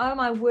thinking like, oh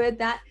my word,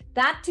 that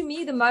to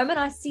me, the moment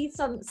I see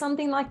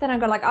something like that, I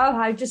go like, oh,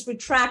 I just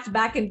retract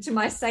back into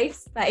my safe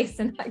space.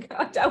 And I go,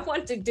 I don't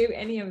want to do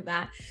any of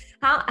that.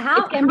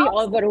 How it can be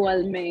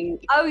overwhelming.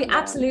 Oh, yeah.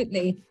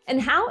 Absolutely.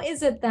 And how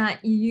is it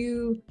that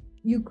you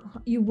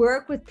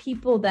work with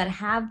people that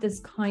have this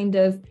kind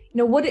of,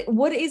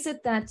 what is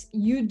it that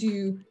you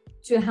do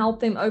to help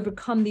them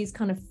overcome these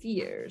kind of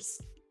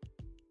fears?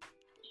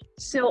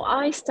 So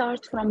I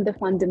start from the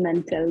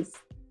fundamentals.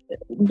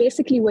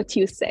 Basically what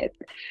you said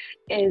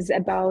is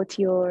about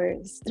your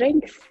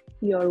strength,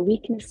 your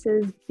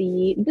weaknesses,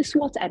 the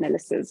SWOT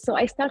analysis. So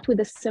I start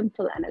with a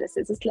simple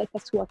analysis. It's like a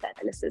SWOT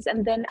analysis.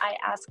 And then I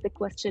ask the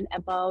question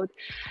about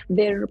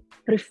their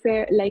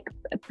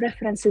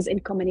preferences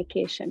in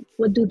communication.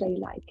 What do they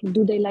like?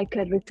 Do they like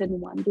a written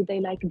one? Do they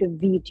like the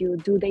video?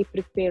 Do they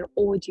prefer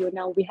audio?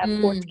 Now we have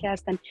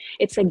podcasts, and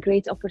it's a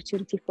great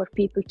opportunity for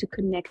people to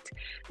connect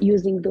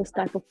using those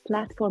type of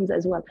platforms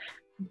as well.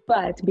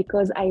 But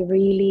because I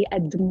really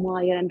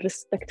admire and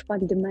respect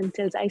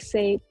fundamentals, I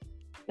say,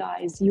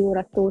 guys,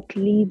 you're thought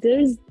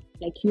leaders,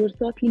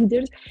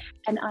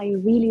 and I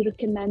really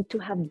recommend to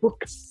have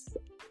books,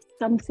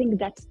 something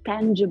that's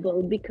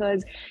tangible,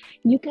 because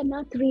you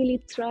cannot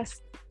really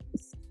trust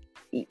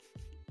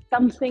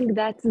something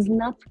that is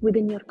not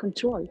within your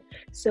control.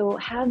 So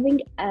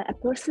having a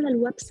personal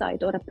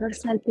website or a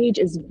personal page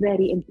is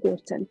very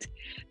important,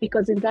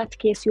 because in that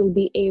case, you'll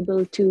be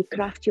able to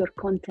craft your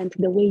content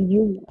the way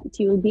you want.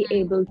 You'll be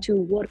able to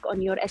work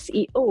on your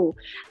SEO,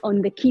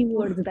 on the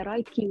keywords, the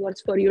right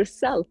keywords for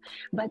yourself.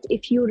 But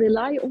if you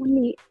rely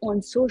only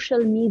on social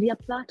media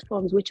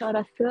platforms, which are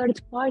a third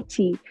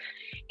party,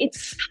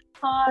 it's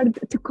hard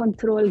to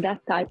control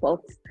that type of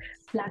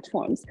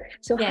platforms.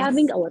 So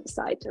having a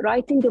website,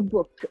 writing a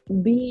book,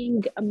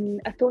 being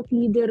a thought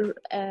leader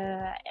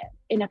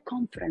in a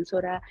conference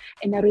or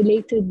in a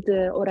related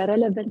or a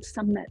relevant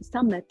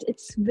summit,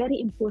 it's very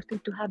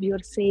important to have your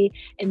say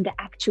in the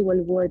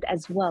actual word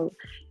as well.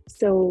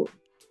 So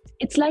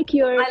it's like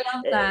you're I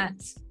love that.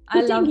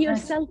 putting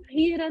yourself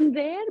here and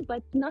there,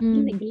 but not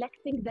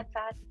neglecting the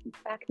fact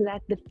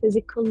that the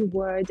physical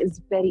word is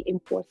very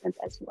important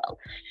as well.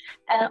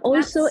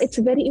 Also, it's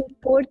very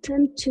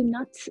important to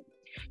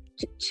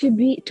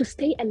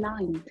stay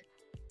aligned,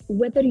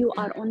 whether you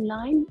are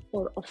online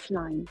or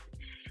offline.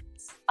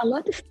 A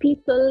lot of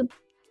people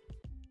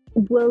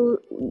will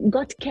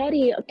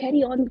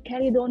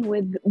carried on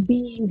with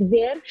being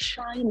there,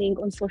 shining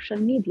on social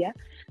media,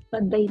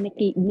 but they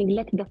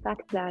neglect the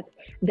fact that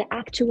the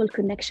actual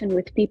connection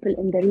with people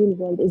in the real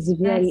world is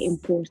very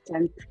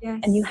important.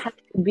 And you have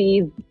to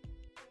be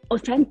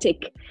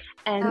authentic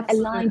and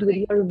aligned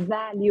with your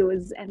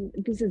values, and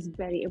this is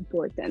very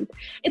important.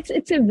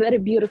 It's a very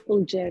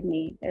beautiful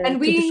journey to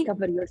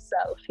discover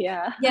yourself.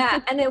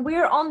 And then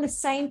we're on the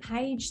same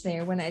page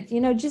there when it,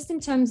 just in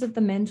terms of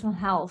the mental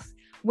health.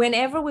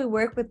 Whenever we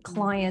work with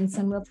clients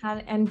and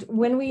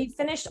when we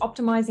finished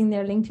optimizing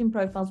their LinkedIn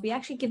profiles, we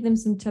actually give them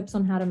some tips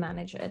on how to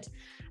manage it.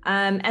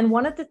 And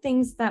one of the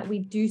things that we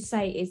do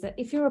say is that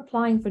if you're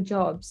applying for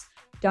jobs,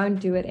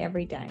 don't do it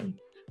every day,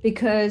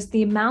 because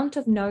the amount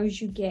of no's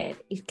you get,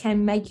 it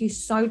can make you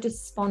so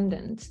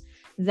despondent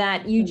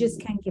that you just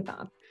can't give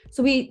up.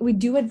 So we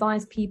do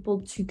advise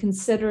people to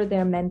consider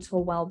their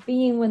mental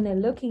well-being when they're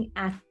looking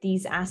at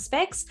these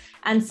aspects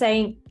and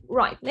saying,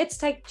 right, let's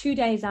take 2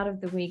 days out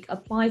of the week,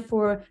 apply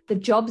for the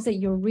jobs that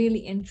you're really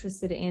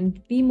interested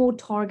in, be more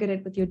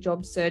targeted with your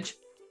job search,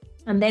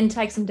 and then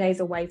take some days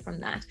away from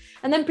that.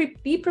 And then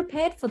be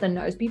prepared for the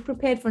no's, be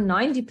prepared for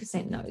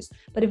 90% no's,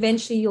 but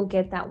eventually you'll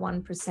get that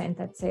 1%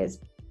 that says,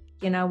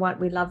 you know what,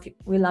 we love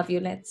you,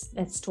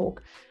 let's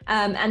talk.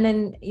 And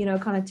then, you know,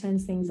 kind of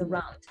turns things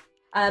around.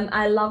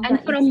 I love that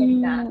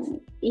you said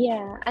that.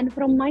 Yeah, and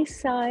from my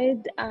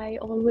side, I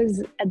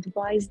always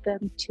advise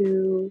them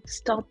to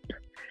stop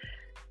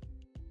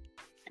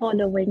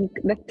following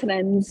the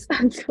trends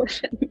on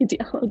social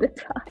media all the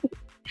time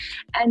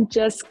and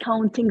just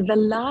counting the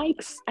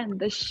likes and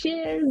the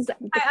shares.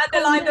 And the I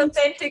underlined comments.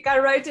 authentic. I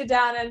wrote it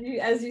down, and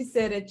as you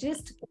said, it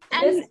just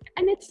and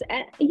it's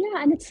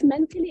and it's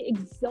mentally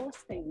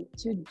exhausting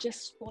to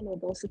just follow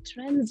those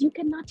trends. You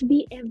cannot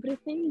be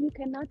everything. You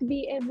cannot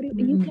be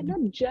You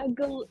cannot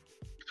juggle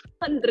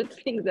 100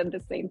 things at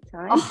the same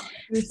time. Oh,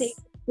 Stay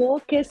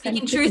focused.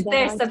 speaking truth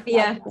there,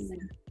 Safia.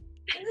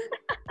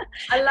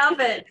 I love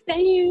it.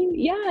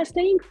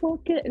 Staying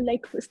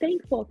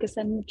focused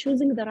and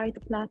choosing the right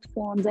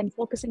platforms and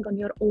focusing on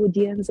your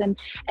audience and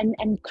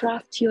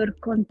craft your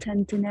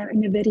content in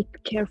a very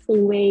careful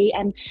way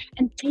and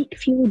take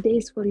few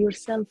days for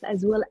yourself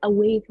as well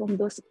away from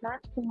those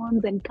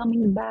platforms and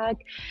coming back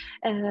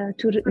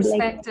to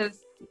perspective.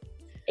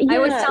 I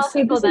always tell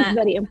people this that is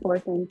very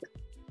important.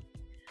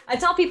 I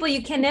tell people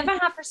you can never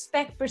have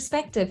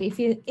perspective if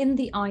you're in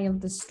the eye of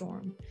the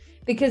storm.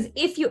 Because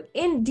if you're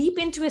deep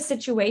into a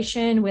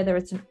situation, whether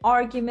it's an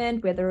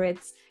argument, whether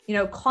it's, you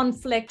know,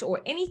 conflict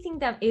or anything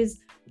that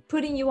is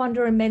putting you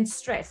under immense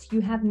stress, you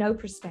have no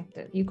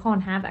perspective. You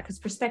can't have that because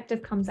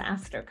perspective comes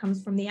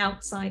comes from the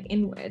outside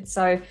inward.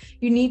 So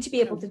you need to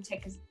be able to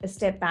take a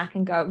step back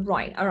and go,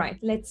 right, all right,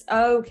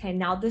 okay,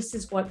 now this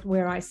is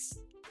where I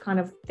kind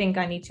of think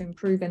I need to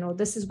improve in, or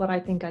this is what I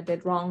think I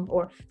did wrong,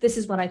 or this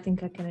is what I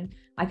think I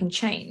can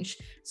change.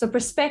 So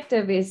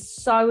perspective is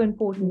so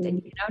important, and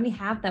you can only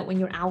have that when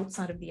you're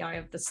outside of the eye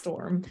of the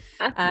storm.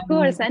 Of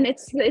course, and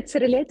it's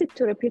related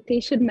to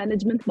reputation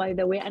management, by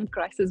the way, and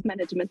crisis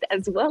management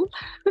as well.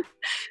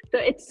 So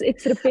it's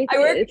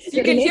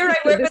you can hear I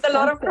work with a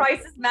lot of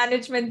crisis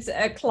management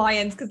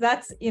clients, because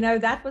that's, you know,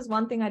 that was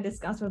one thing I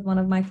discussed with one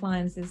of my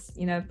clients is,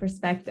 you know,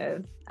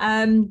 perspective.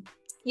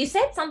 You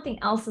said something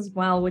else as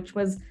well, which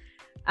was,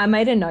 I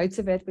made a note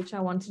of it, which I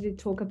wanted to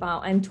talk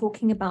about, and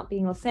talking about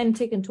being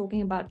authentic and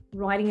talking about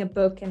writing a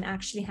book and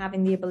actually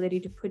having the ability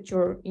to put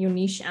your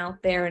niche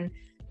out there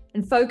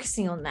and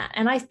focusing on that.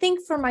 And I think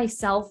for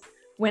myself,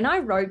 when I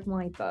wrote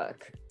my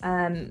book,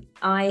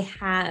 I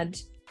had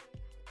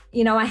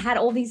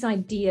all these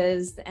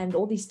ideas and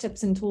all these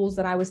tips and tools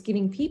that I was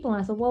giving people.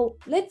 And I thought, well,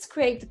 let's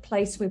create a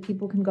place where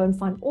people can go and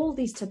find all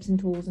these tips and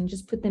tools and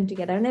just put them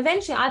together. And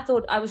eventually I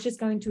thought I was just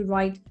going to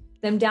write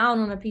them down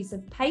on a piece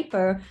of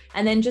paper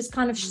and then just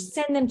kind of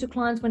send them to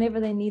clients whenever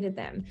they needed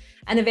them.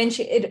 And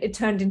eventually it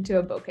turned into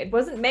a book. It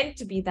wasn't meant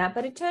to be that,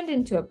 but it turned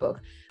into a book.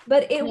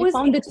 But I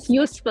found it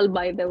useful,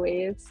 by the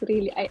way. It's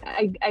really,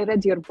 I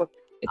read your book.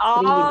 It's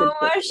really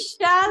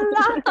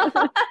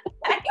mashallah.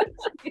 Thank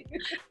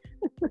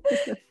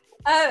you.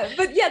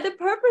 But yeah, the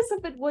purpose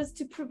of it was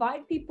to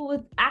provide people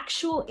with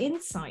actual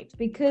insight,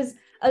 because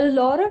a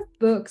lot of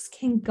books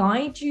can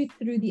guide you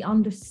through the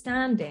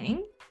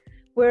understanding.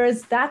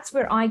 Whereas that's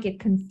where I get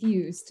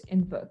confused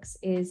in books,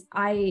 is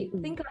I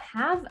think I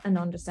have an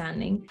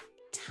understanding.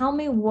 Tell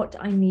me what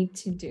I need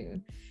to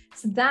do.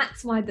 So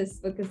that's why this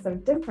book is so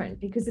different,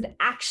 because it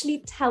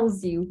actually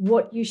tells you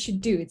what you should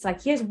do. It's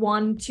like, here's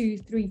 1, 2,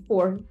 3,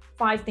 4,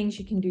 5 things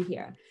you can do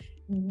here.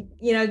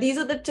 You know, these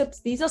are the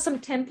tips. These are some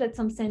templates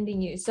I'm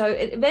sending you. So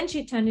it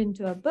eventually turned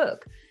into a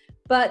book.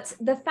 But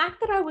the fact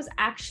that I was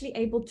actually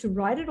able to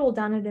write it all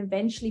down and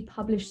eventually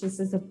publish this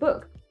as a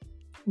book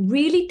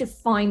really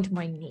defined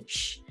my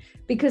niche,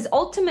 because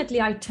ultimately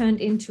I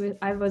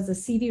was a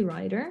CV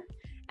writer,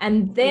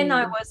 and then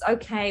I was,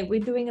 okay, we're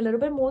doing a little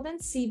bit more than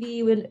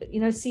CV,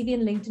 CV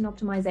and LinkedIn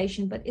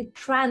optimization, but it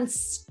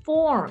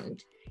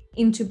transformed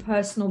into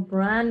personal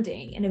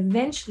branding. And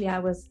eventually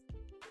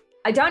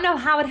I don't know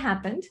how it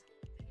happened.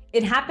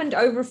 It happened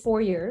over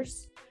 4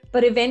 years,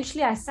 but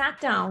eventually I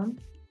sat down,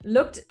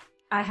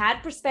 I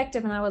had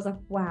perspective, and I was like,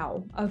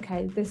 wow,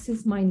 okay, this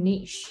is my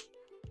niche.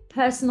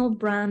 Personal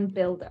brand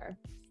builder.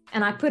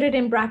 And I put it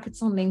in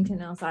brackets on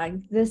LinkedIn. I was like,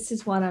 this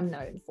is what I'm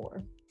known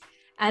for.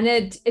 And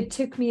it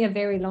took me a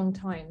very long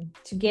time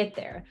to get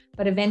there,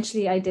 but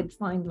eventually I did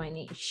find my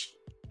niche.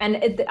 And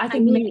I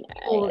think many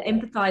people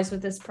empathize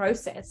with this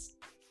process.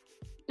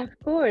 Of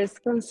course,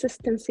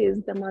 consistency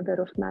is the mother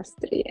of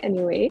mastery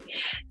anyway.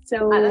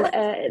 So,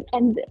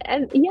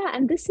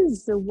 and this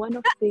is one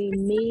of the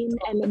main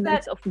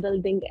elements of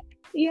building.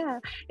 Yeah,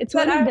 it's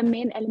one of the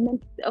main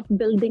elements of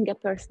building a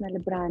personal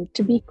brand,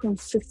 to be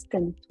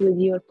consistent with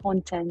your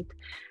content,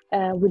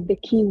 with the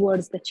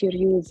keywords that you're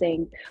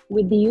using,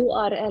 with the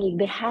URL,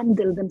 the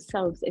handle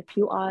themselves. If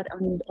you are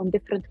on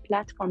different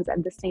platforms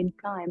at the same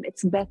time,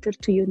 it's better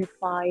to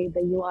unify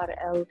the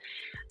URL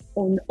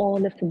on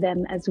all of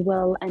them as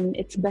well, and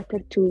it's better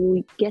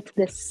to get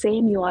the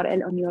same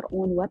URL on your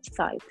own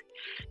website.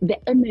 The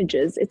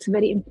images, it's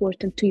very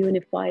important to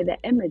unify the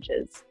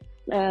images.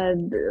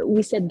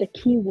 We said the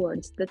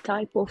keywords, the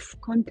type of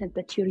content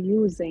that you're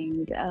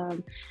using,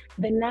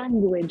 the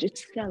language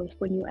itself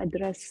when you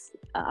address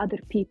other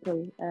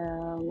people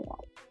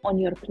on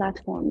your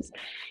platforms.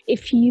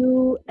 If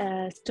you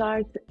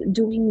start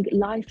doing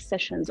live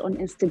sessions on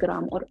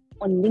Instagram or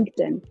on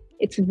LinkedIn,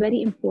 it's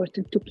very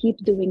important to keep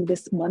doing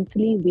this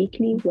monthly,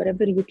 weekly,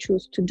 whatever you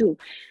choose to do,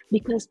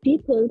 because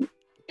people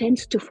tend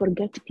to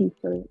forget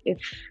people if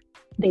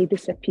they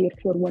disappear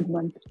for 1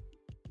 month.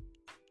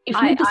 If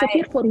you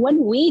disappear for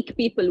 1 week,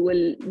 people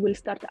will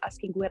start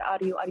asking, where are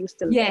you? Are you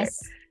still there?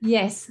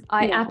 Yes,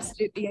 I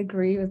absolutely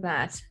agree with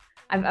that.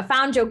 I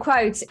found your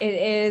quote. It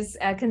is,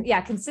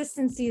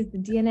 consistency is the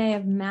DNA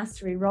of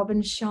mastery.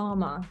 Robin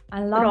Sharma.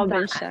 I love that.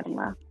 Robin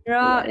Sharma.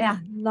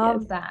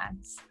 Love that.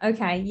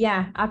 Okay,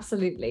 yeah,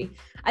 absolutely.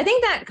 I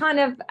think that kind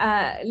of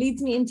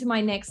leads me into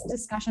my next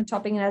discussion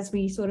topic, and as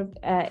we sort of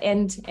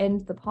end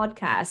the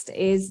podcast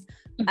is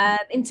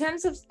in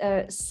terms of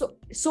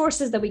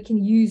sources that we can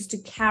use to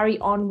carry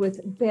on with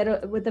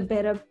a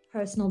better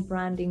personal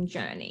branding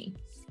journey,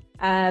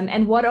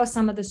 and what are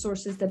some of the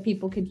sources that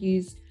people could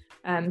use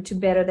to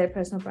better their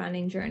personal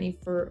branding journey?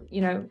 For,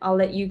 I'll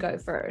let you go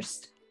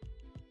first.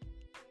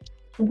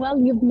 Well,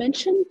 you've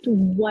mentioned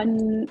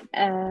one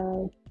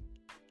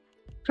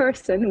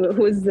person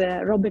who's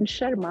Robin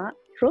Sharma.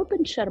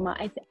 Robin Sharma,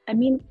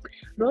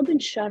 Robin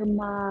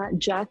Sharma,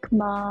 Jack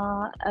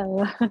Ma,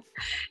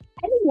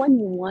 anyone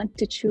you want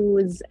to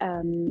choose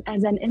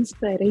as an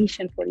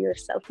inspiration for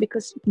yourself,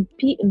 because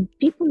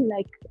people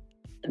like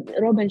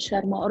Robin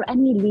Sharma or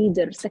any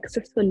leader,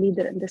 successful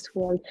leader in this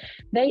world,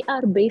 they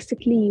are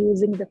basically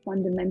using the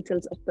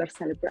fundamentals of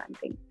personal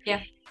branding.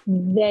 Yeah.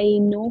 They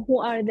know who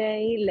are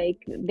they,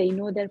 like they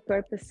know their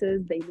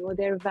purposes, they know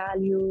their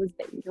values,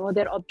 they know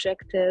their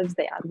objectives,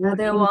 they are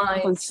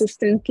working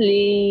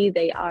consistently,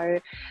 they are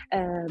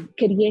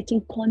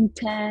creating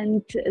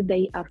content,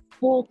 they are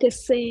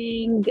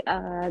focusing,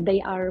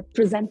 they are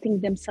presenting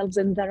themselves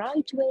in the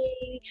right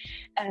way,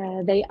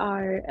 they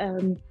are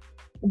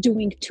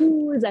doing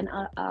tours and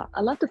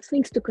a lot of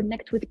things to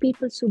connect with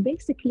people. So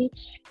basically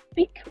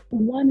pick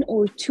 1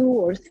 or 2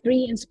 or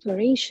 3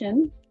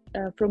 inspiration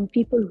from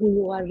people who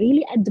you are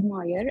really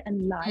admire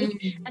and like,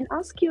 and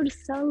ask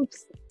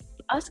yourselves,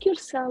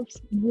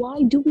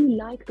 why do we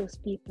like those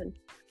people?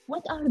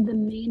 What are the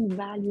main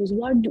values?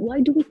 Why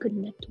do we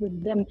connect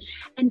with them?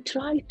 And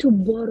try to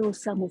borrow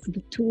some of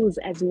the tools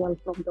as well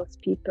from those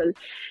people.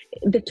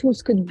 The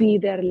tools could be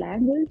their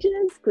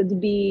languages,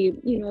 could be,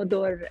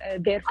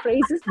 their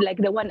phrases, like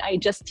the one I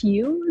just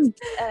used.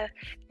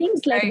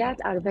 Things like that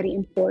are very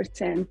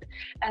important.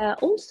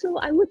 Also,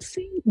 I would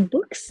say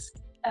books,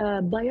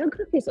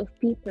 biographies of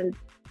people,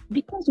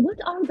 because what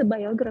are the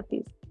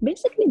biographies?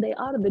 Basically, they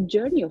are the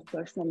journey of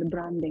personal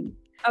branding.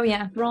 Oh,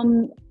 yeah.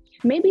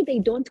 Maybe they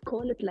don't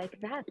call it like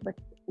that, but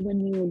when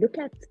you look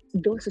at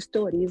those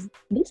stories,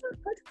 these are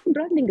personal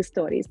branding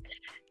stories.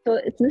 So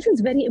this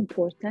is very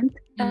important.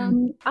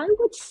 I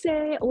would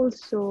say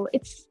also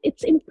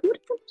it's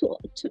important to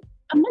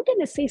I'm not going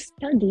to say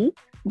study,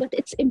 but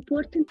it's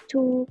important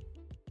to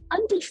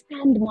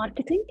understand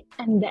marketing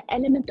and the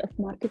element of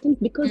marketing,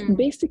 because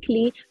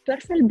basically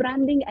personal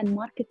branding and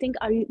marketing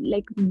are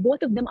like,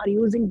 both of them are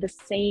using the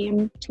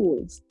same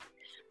tools.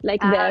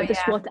 Like the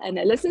SWOT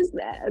analysis,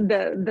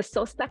 the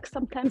SOSTAC.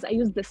 Sometimes I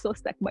use the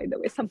SOSTAC, by the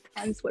way,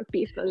 sometimes for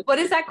people. What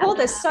is that called?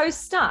 The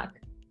SOSTAC?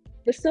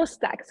 The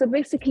SOSTAC. So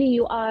basically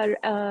you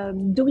are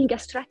doing a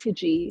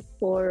strategy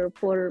for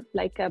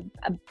like a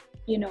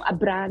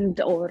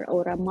brand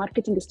or a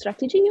marketing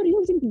strategy. You're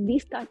using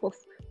these type of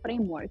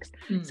frameworks.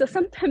 So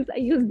sometimes I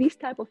use these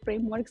type of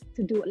frameworks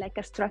to do like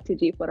a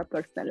strategy for a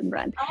personal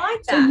brand. I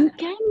like that. So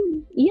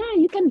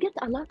you can get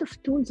a lot of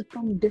tools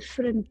from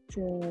different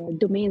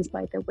domains,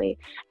 by the way,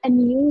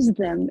 and use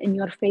them in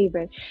your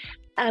favor.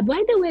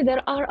 By the way,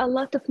 there are a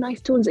lot of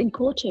nice tools in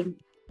coaching.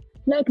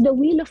 Like the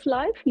Wheel of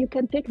Life, you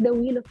can take the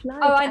Wheel of Life.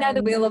 Oh, I know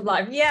the Wheel of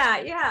Life. Yeah.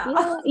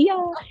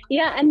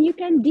 And you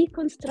can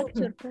deconstruct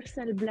your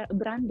personal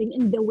branding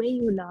in the way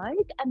you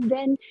like, and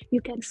then you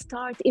can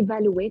start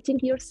evaluating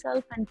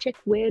yourself and check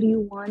where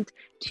you want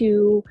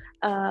to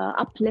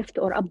uplift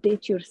or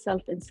update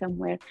yourself in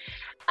somewhere.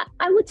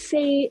 I would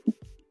say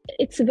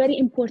it's very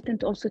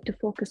important also to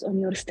focus on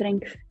your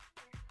strength.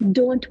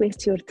 Don't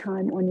waste your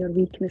time on your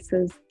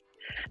weaknesses.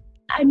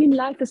 I mean,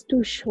 life is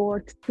too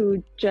short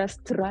to just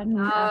run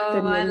after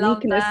your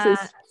weaknesses.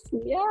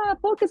 Yeah,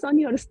 focus on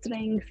your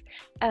strength.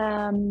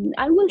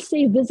 I will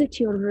say visit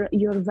your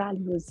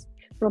values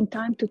from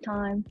time to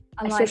time.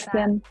 Assess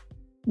them,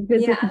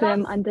 visit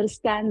them,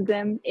 understand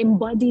them,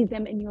 embody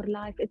them in your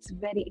life. It's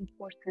very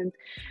important.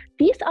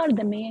 These are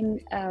the main,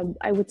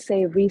 I would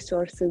say,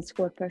 resources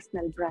for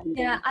personal branding.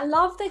 Yeah, I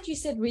love that you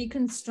said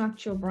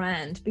reconstruct your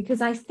brand,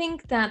 because I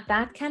think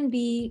that can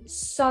be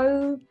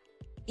so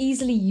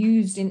easily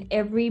used in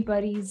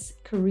everybody's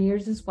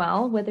careers as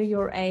well, whether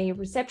you're a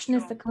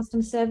receptionist, a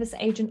customer service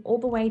agent, all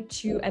the way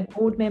to a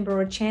board member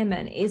or a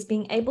chairman, is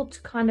being able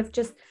to kind of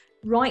just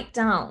write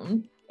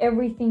down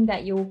everything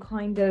that you're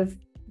kind of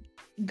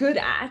good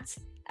at,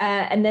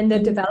 and then the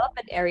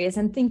development areas,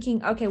 and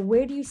thinking, okay,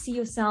 where do you see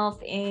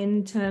yourself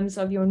in terms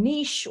of your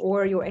niche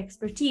or your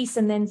expertise,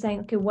 and then saying,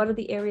 okay, what are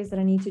the areas that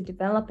I need to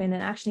develop in,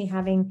 and actually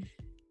having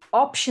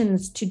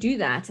options to do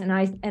that. And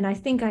I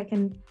think I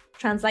can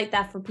translate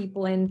that for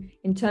people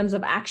in terms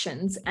of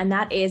actions, and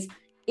that is,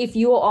 if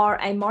you are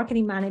a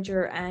marketing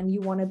manager and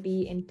you want to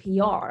be in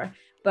PR,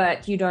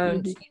 but you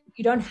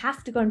don't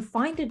have to go and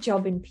find a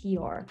job in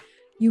PR.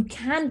 You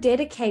can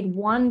dedicate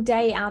one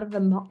day out of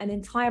an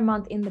entire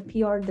month in the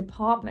PR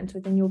department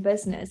within your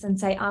business and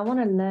say, I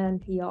want to learn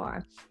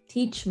PR,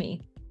 teach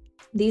me.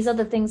 These are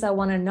the things I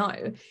want to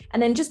know.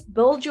 And then just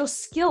build your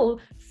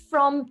skill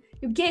from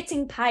you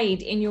getting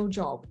paid in your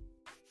job.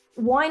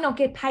 Why not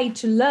get paid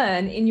to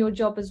learn in your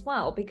job as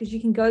well? Because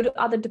you can go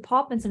to other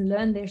departments and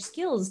learn their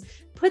skills.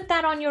 Put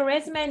that on your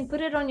resume and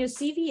put it on your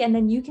CV. And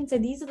then you can say,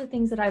 these are the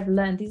things that I've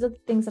learned. These are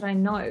the things that I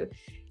know.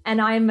 And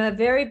I'm a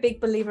very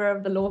big believer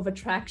of the law of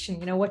attraction.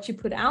 You know, what you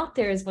put out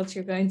there is what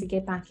you're going to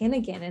get back in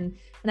again.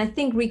 And I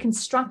think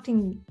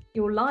reconstructing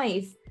your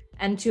life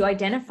and to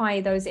identify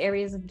those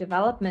areas of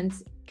development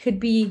could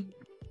be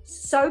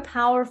so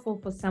powerful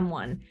for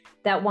someone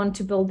that want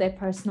to build their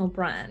personal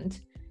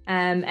brand.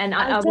 And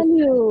I'll tell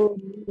you,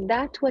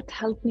 that's what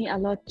helped me a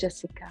lot,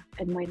 Jessica,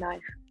 in my life.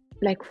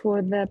 Like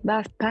for the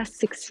past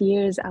 6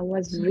 years, I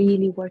was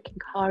really working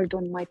hard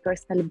on my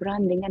personal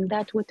branding, and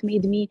that's what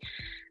made me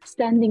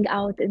standing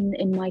out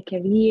in my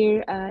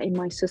career, in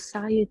my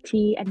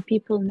society. And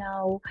people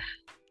now,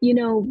 you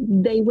know,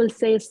 they will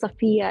say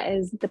Safia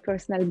is the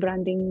personal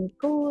branding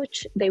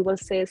coach. They will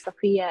say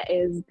Safia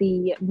is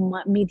the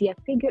media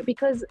figure,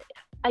 because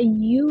I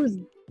use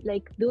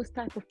like those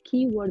type of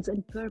keywords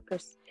on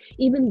purpose.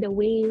 Even the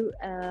way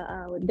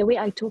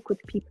I talk with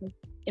people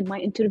in my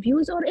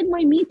interviews or in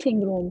my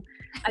meeting room,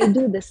 I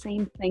do the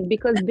same thing,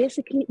 because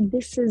basically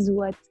this is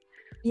what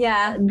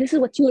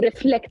you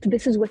reflect,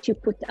 this is what you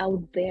put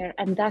out there,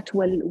 and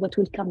what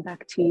will come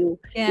back to you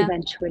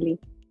eventually.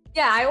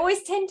 Yeah, I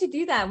always tend to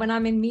do that when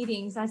I'm in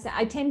meetings.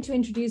 I tend to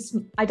introduce,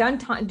 I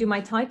don't do my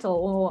title,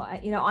 or,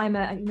 you know,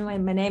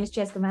 my name is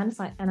Jessica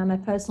Vanderslice and I'm a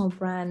personal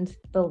brand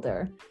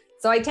builder.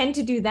 So I tend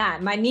to do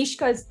that. My niche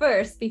goes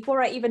first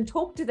before I even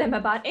talk to them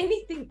about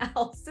anything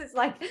else. It's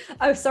like,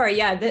 oh, sorry,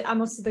 yeah, I'm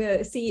also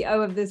the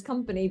CEO of this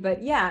company.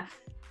 But yeah,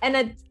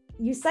 and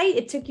you say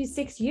it took you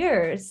 6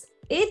 years.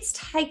 It's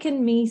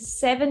taken me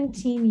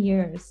 17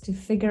 years to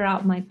figure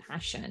out my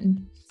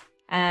passion.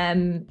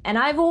 And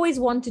I've always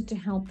wanted to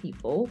help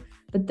people,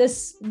 but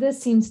this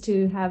seems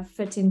to have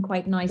fit in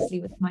quite nicely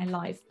with my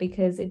life,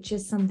 because it's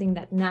just something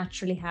that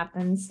naturally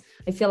happens.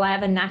 I feel I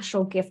have a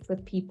natural gift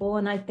with people,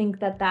 and I think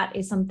that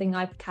is something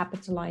I've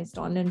capitalized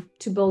on and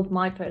to build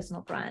my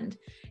personal brand.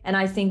 And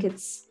I think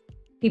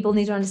people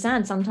need to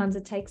understand, sometimes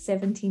it takes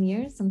 17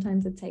 years,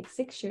 sometimes it takes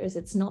 6 years.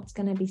 It's not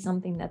going to be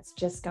something that's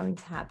just going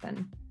to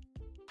happen.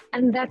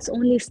 And that's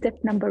only step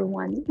number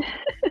 1.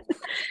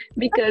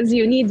 Because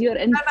you need your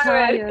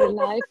entire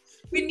life.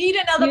 We need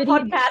another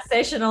podcast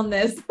session on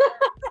this.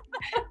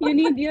 You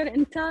need your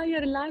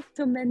entire life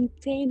to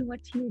maintain what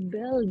you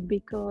build,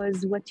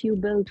 because what you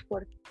build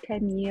for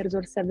 10 years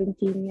or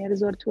 17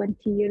 years or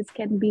 20 years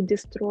can be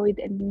destroyed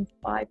in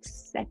 5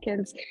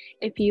 seconds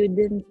if you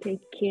didn't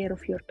take care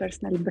of your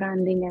personal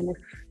branding, and if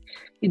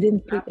you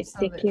didn't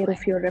take care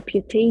of your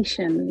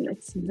reputation.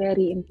 It's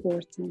very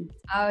important.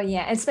 Oh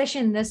yeah,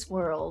 especially in this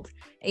world.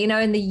 You know,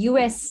 in the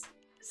US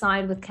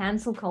side with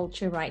cancel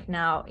culture right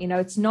now, you know,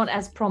 it's not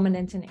as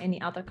prominent in any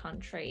other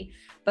country,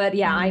 but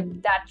yeah,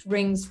 that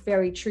rings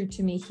very true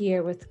to me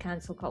here with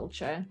cancel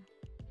culture.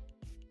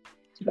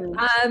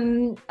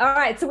 All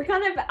right, so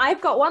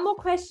I've got one more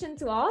question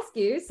to ask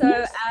you.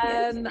 So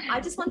I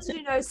just wanted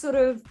to know sort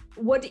of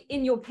what,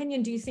 in your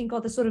opinion, do you think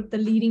are the sort of the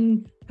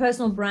leading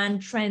personal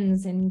brand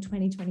trends in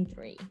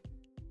 2023?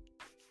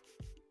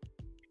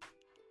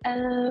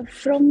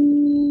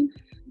 From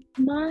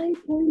my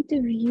point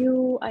of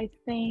view, I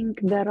think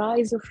the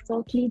rise of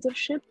thought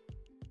leadership,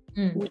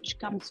 which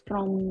comes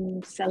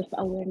from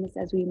self-awareness,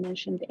 as we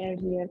mentioned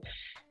earlier.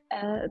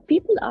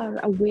 People are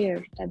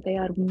aware that they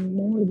are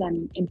more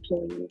than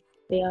employees.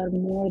 They are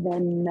more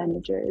than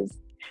managers.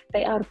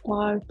 They are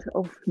part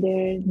of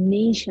their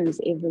nation's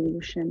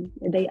evolution.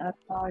 They are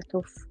part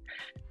of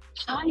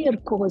higher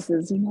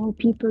causes. You know,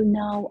 people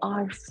now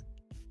are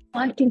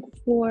fighting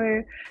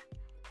for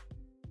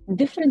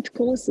different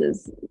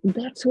causes.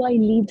 That's why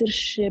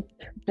leadership,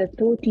 the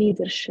thought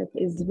leadership,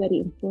 is very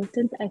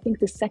important. I think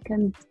the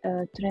second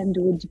trend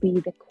would be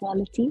the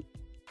quality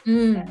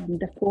and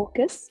the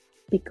focus,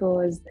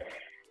 because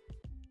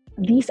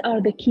these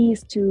are the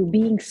keys to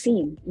being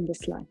seen in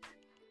this life.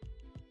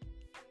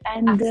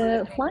 And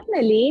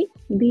finally,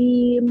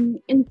 the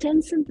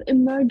intensive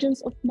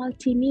emergence of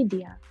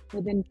multimedia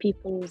within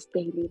people's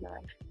daily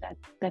life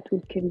that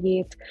will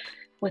create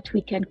what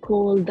we can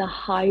call the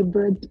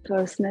hybrid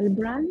personal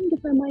brand,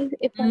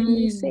 if I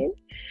may say.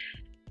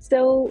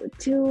 So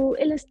to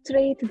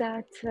illustrate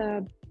that,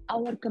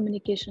 our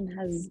communication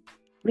has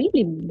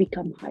really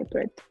become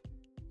hybrid.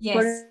 Yes.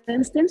 For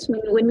instance,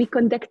 when we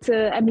conduct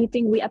a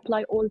meeting, we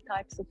apply all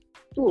types of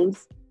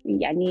tools.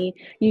 Yani,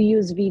 you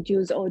use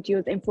videos,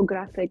 audios,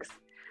 infographics,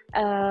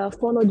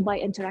 followed by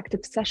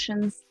interactive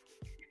sessions.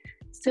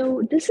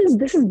 So this is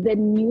the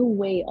new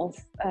way of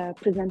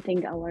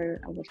presenting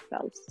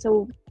ourselves.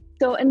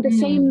 So in the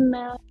same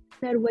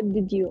manner, what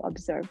did you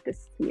observe this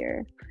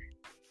year?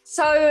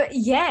 So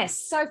yes,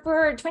 so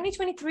for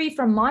 2023,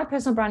 from my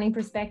personal branding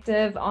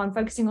perspective on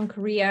focusing on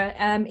career,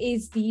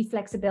 is the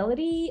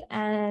flexibility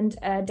and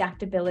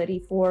adaptability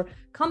for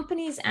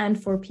companies and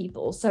for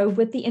people. So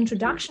with the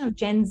introduction of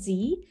Gen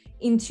Z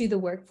into the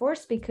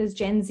workforce, because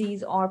Gen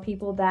Zs are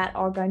people that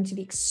are going to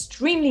be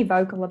extremely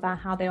vocal about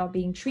how they are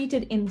being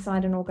treated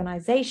inside an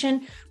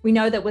organization. We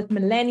know that with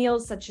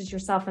millennials, such as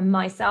yourself and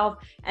myself,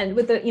 and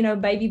with the,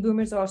 baby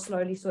boomers are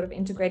slowly sort of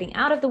integrating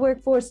out of the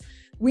workforce,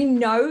 we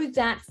know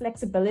that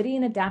flexibility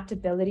and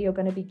adaptability are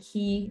going to be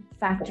key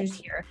factors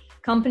here.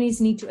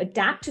 Companies need to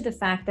adapt to the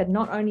fact that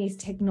not only is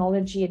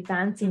technology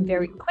advancing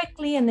very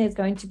quickly, and there's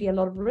going to be a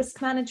lot of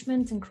risk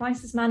management and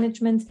crisis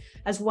management,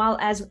 as well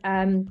as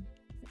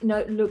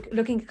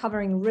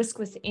covering risk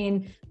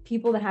within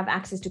people that have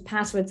access to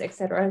passwords,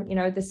 etc.,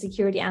 the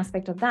security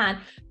aspect of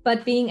that,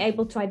 but being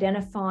able to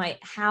identify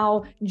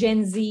how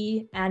Gen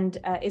Z and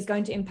is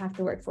going to impact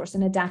the workforce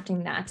and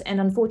adapting that. And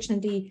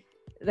unfortunately,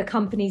 the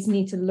companies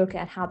need to look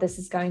at how this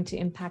is going to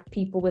impact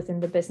people within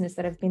the business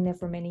that have been there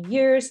for many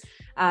years.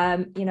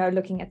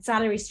 Looking at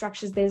salary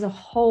structures, there's a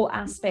whole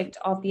aspect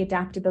of the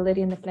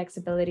adaptability and the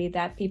flexibility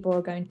that people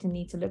are going to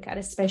need to look at,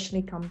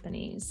 especially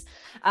companies.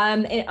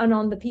 And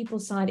on the people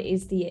side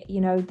is the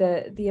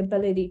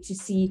ability to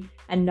see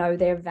and know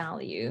their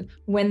value.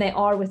 When they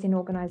are within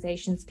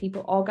organizations,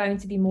 people are going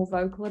to be more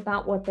vocal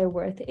about what their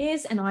worth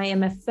is. And I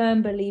am a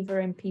firm believer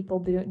in people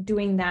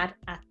doing that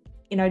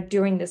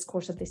during this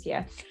course of this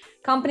year.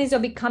 Companies are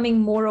becoming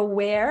more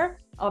aware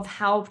of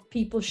how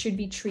people should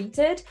be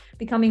treated,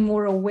 becoming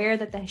more aware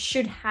that they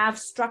should have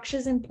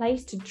structures in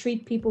place to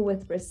treat people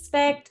with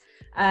respect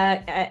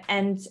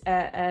and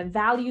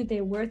value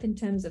their worth in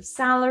terms of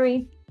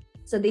salary.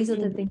 So these are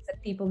the things that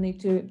people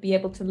need to be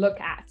able to look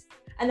at.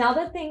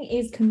 Another thing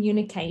is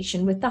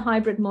communication with the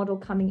hybrid model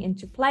coming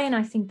into play. And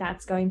I think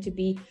that's going to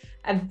be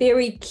a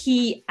very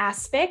key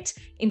aspect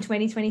in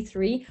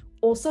 2023.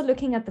 Also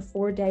looking at the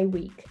 4-day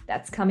week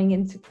that's coming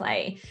into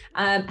play,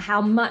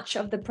 how much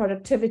of the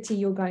productivity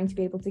you're going to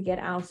be able to get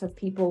out of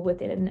people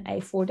within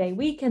a 4-day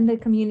week, and the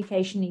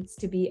communication needs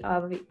to be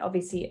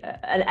obviously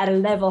at a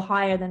level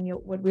higher than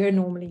what we're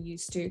normally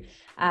used to.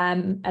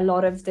 A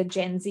lot of the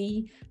Gen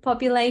Z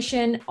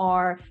population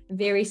are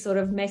very sort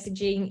of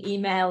messaging,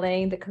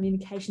 emailing. The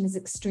communication is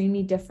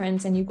extremely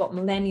different, and you've got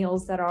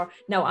millennials that are,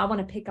 no, I want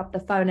to pick up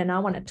the phone and I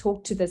want to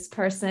talk to this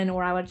person,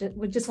 or I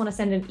would just want to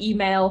send an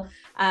email.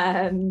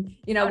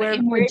 We're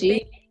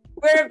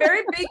a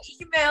very big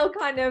email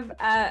kind of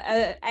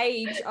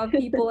age of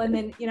people. And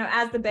then,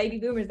 as the baby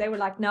boomers, they were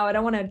like, no, I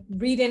don't want to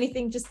read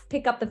anything. Just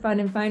pick up the phone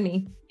and phone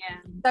me. Yeah.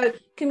 So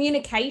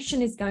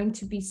communication is going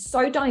to be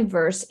so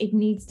diverse. It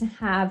needs to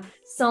have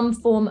some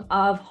form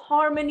of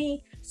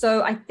harmony.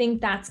 So I think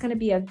that's going to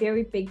be a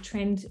very big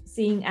trend,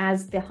 seeing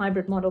as the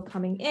hybrid model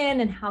coming in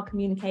and how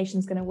communication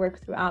is going to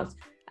work throughout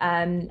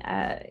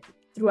the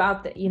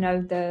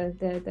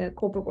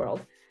corporate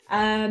world.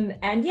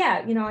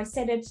 I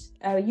said it,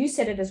 you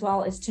said it as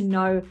well, is to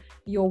know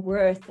your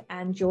worth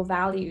and your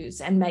values,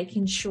 and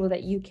making sure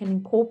that you can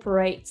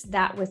incorporate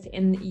that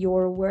within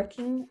your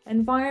working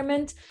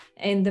environment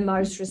in the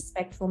most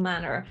respectful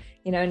manner,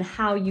 and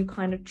how you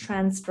kind of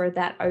transfer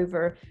that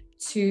over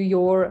to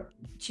your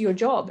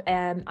job.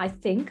 I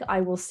think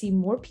I will see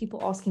more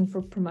people asking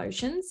for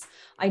promotions.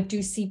 I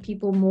do see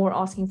people more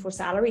asking for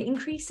salary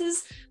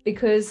increases,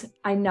 because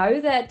I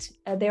know that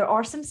there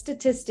are some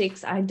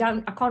statistics. I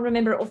can't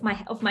remember off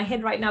my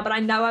head right now, but I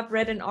know I've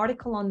read an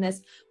article on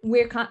this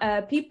where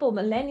people,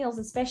 millennials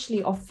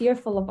especially, are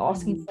fearful of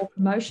asking for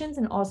promotions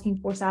and asking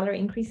for salary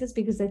increases,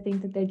 because they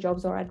think that their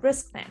jobs are at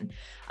risk then.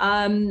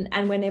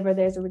 And whenever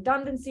there's a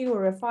redundancy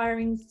or a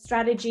firing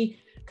strategy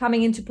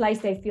coming into place,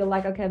 they feel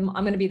like, okay, I'm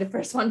going to be the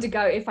first one to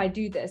go if I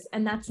do this.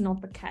 And that's not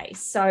the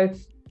case. So,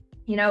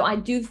 I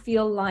do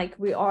feel like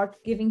we are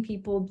giving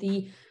people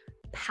the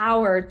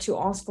power to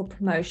ask for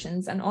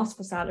promotions and ask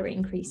for salary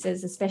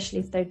increases, especially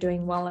if they're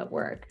doing well at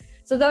work.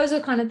 So those are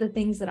kind of the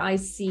things that I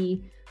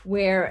see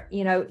where,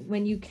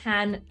 when you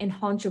can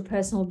enhance your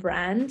personal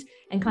brand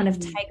and kind of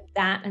take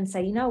that and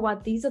say,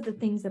 these are the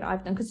things that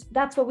I've done, because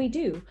that's what we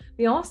do.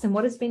 We ask them,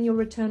 what has been your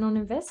return on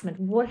investment?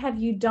 What have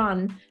you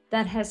done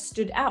that has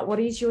stood out? What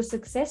is your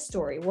success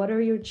story? What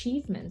are your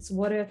achievements?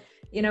 What are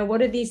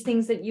these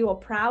things that you are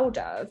proud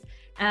of?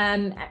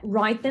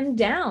 Write them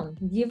down,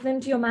 give them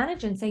to your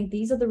manager and say,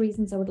 these are the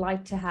reasons I would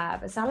like to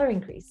have a salary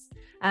increase.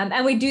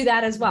 And we do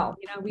that as well.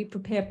 We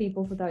prepare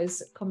people for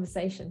those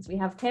conversations. We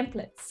have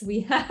templates. We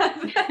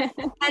have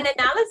an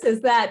analysis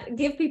that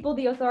give people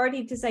the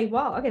authority to say,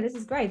 wow, okay, this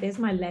is great. There's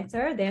my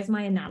letter. There's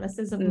my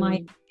analysis of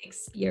my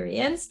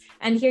experience.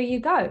 And here you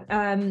go.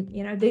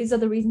 These are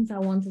the reasons I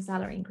want a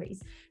salary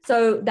increase.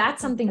 So that's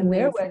something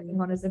we're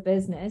working on as a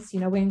business.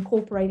 We're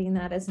incorporating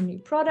that as a new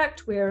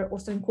product. We're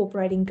also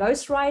incorporating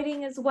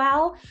ghostwriting as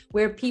well,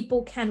 where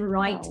people can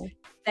write. Wow.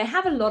 They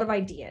have a lot of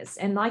ideas.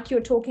 And like you're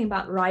talking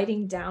about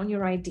writing down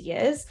your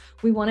ideas,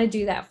 we want to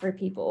do that for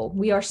people.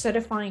 We are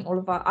certifying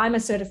I'm a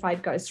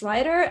certified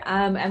ghostwriter,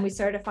 and we're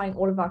certifying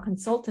all of our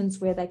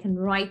consultants where they can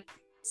write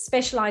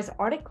specialized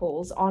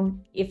articles on,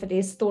 if it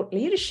is thought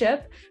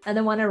leadership and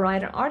they want to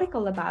write an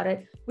article about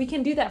it, we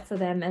can do that for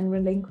them and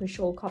relinquish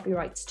all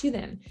copyrights to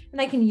them. And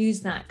they can use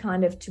that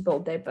kind of to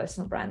build their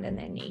personal brand and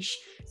their niche.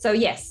 So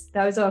yes,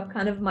 those are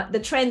kind of the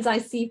trends I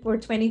see for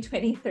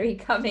 2023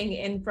 coming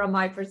in from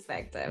my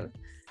perspective.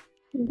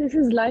 This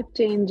is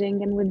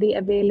life-changing, and with the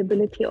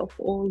availability of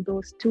all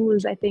those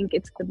tools, I think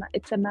it's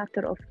a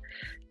matter of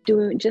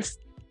doing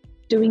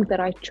the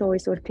right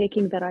choice, or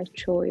taking the right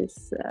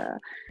choice.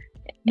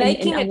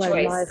 Making a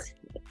choice.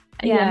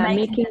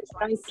 Making the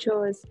right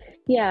choice.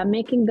 Yeah,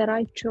 making the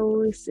right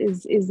choice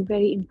is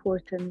very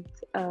important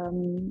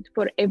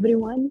for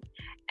everyone,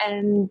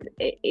 and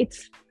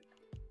it's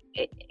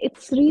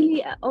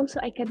really also,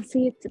 I can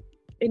see it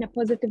in a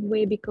positive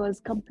way, because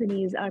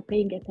companies are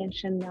paying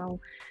attention now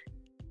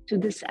to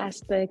this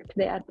aspect.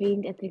 They are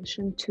paying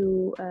attention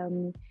to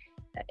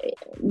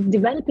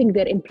developing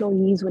their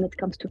employees when it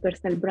comes to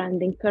personal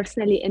branding.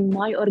 Personally, in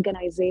my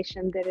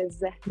organization, there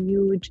is a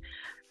huge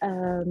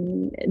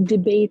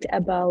debate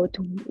about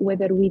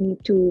whether we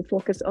need to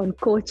focus on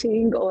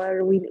coaching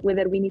or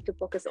whether we need to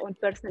focus on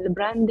personal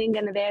branding.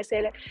 And they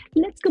say,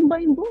 let's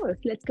combine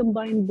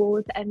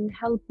both and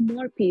help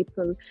more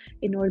people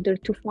in order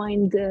to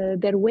find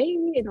their way,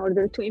 in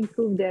order to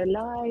improve their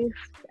life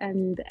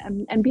and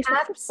be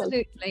successful.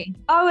 Absolutely.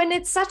 Oh, and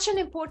it's such an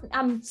important,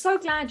 I'm so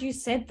glad you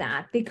said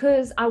that,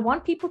 because I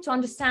want people to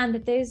understand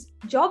that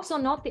jobs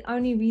are not the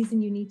only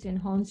reason you need to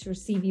enhance your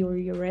CV or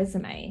your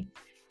resume.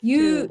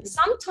 You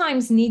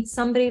sometimes need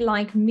somebody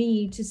like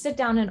me to sit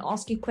down and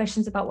ask you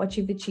questions about what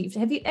you've achieved.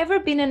 Have you ever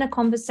been in a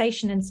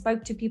conversation and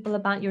spoke to people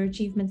about your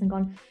achievements and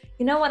gone,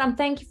 you know what,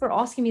 thank you for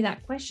asking me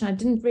that question. I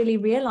didn't really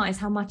realize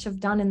how much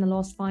I've done in the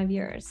last 5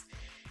 years.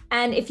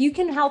 And if you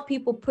can help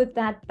people put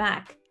that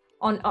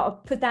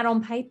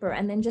on paper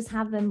and then just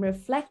have them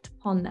reflect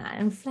upon that.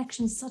 And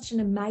reflection is such an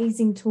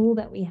amazing tool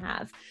that we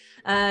have.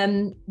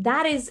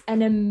 That is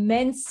an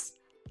immense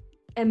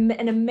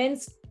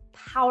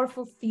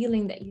powerful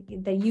feeling that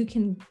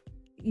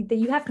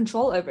you have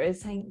control over,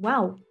 is saying,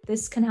 wow,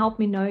 this can help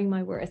me knowing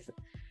my worth.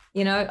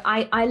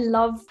 I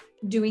love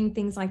doing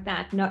things like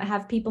that.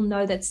 Have people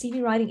know that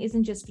CV writing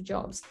isn't just for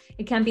jobs.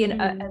 It can be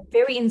a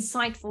very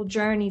insightful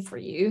journey for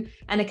you,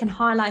 and it can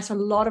highlight a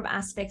lot of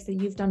aspects that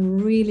you've done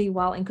really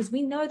well. And because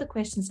we know the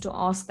questions to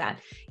ask that,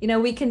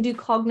 we can do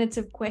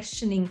cognitive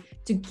questioning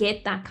to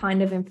get that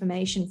kind of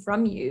information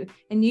from you.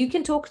 And you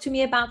can talk to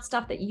me about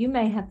stuff that you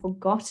may have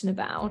forgotten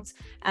about.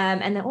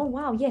 And then, oh,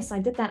 wow, yes, I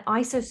did that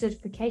ISO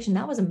certification.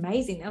 That was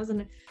amazing. That was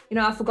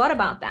I forgot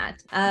about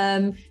that.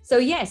 So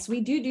yes,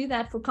 we do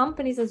that for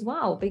companies as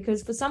well,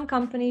 because for some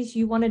companies,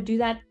 you want to do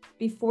that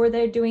before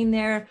they're doing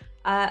their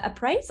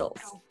appraisals.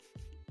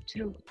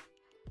 True.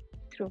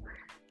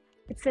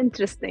 It's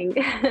interesting.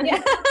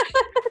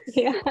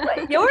 Yeah.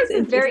 But yours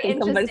is very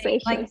interesting.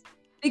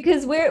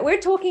 Because we're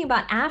talking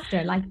about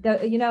after,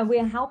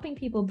 we're helping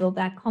people build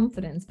that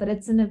confidence, but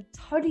it's in a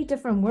totally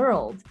different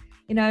world,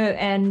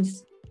 and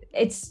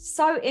it's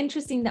so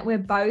interesting that we're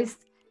both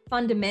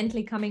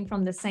fundamentally coming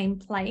from the same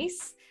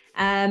place,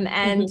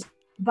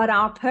 but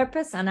our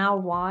purpose and our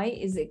why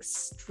is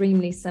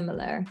extremely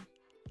similar.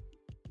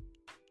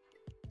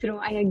 True,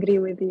 I agree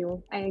with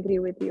you.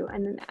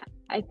 And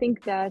I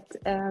think that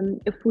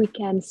if we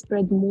can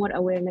spread more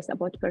awareness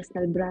about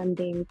personal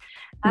branding,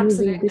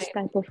 using this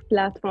type of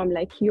platform,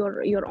 like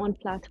your own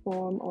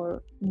platform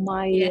or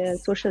my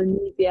social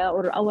media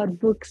or our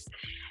books,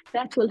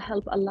 that will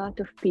help a lot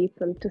of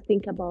people to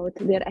think about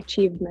their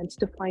achievements,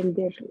 to find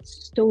their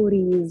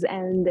stories,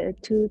 and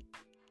to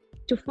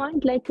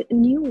find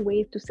new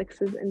ways to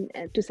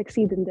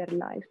succeed in their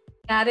life.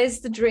 That is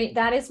the dream.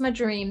 That is my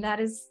dream.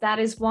 That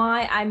is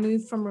why I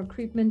moved from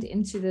recruitment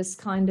into this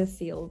kind of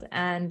field.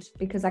 And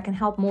because I can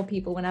help more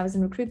people. When I was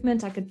in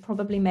recruitment, I could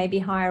probably maybe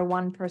hire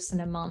one person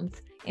a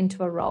month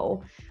into a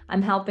role.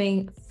 I'm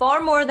helping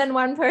far more than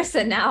one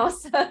person now.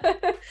 So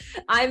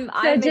I'm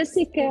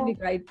Jessica, extremely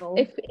grateful.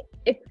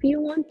 If you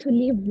want to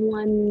leave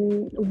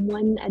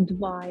one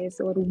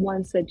advice or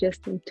one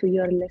suggestion to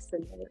your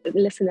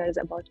listeners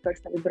about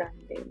personal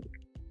branding,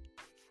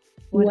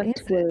 what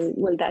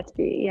will that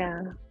be?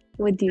 Yeah.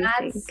 What do you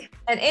That's think?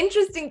 an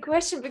interesting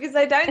question, because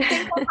I don't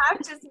think I have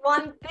just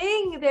one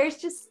thing. There's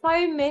just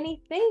so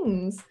many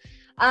things.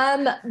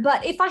 But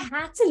if I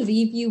had to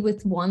leave you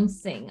with one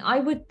thing, I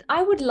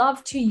would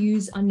love to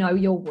use know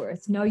your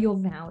worth, know your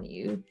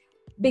value,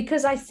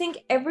 because I think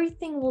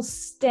everything will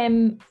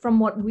stem from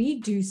what we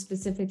do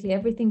specifically.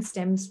 Everything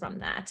stems from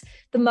that.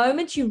 The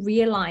moment you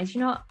realize,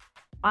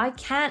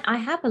 I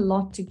have a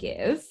lot to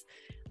give,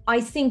 I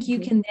think you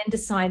can then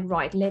decide,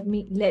 right, let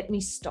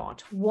me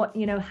start. What,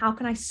 how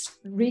can I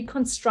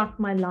reconstruct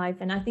my life?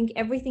 And I think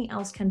everything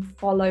else can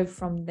follow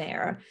from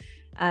there,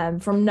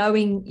 from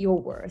knowing your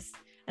worth.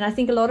 And I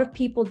think a lot of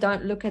people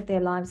don't look at their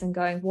lives and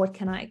going, what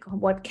can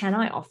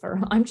I offer?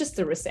 I'm just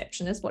a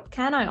receptionist. What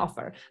can I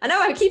offer? I know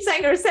I keep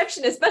saying a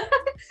receptionist, but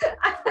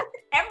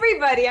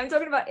everybody, I'm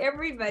talking about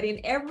everybody in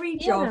every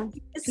job,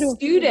 a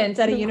student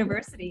at a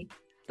university.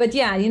 But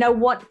yeah,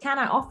 what can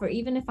I offer?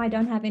 Even if I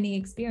don't have any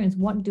experience,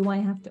 what do I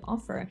have to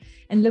offer?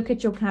 And look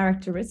at your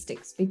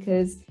characteristics,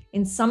 because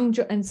in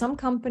some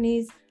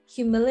companies,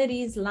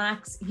 humility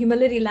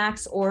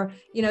lacks, or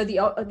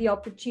the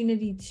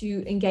opportunity to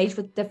engage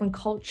with different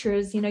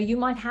cultures. You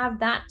might have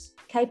that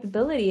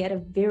capability at a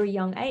very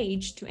young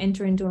age to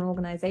enter into an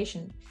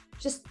organization.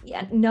 Just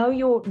know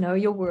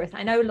your worth.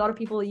 I know a lot of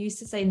people used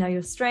to say know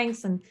your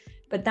strengths,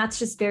 but that's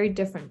just very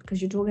different,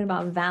 because you're talking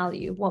about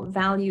value. What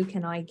value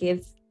can I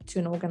give to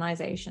an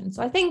organization?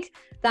 So I think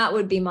that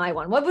would be my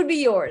one. What would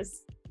be yours?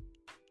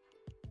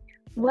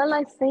 Well,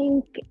 I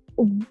think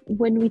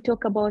when we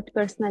talk about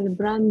personal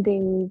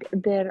branding,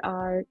 there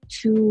are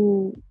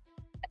two,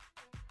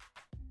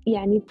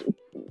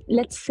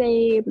 let's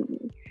say,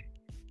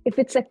 if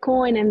it's a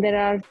coin and there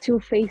are two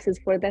faces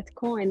for that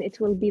coin, it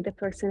will be the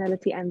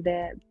personality and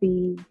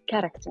the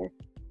character.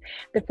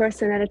 The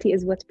personality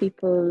is what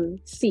people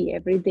see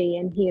every day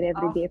and hear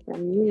every day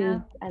from you.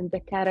 Yeah. And the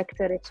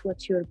character, it's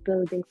what you're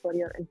building for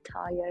your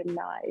entire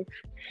life.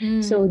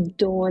 So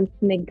don't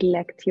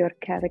neglect your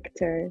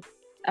character.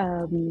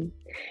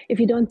 If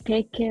you don't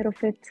take care of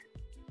it,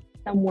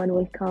 someone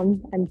will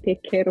come and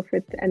take care of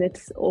it. And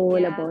it's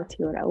all about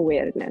your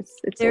awareness.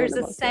 There's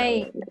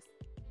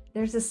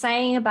a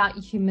saying about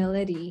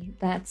humility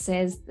that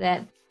says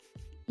that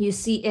you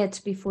see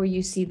it before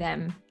you see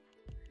them.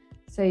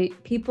 So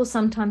people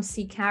sometimes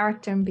see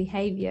character and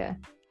behavior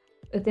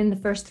within the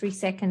first 3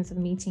 seconds of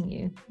meeting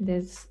you.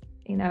 There's,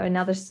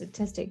 another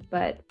statistic,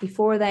 but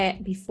before they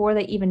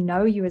even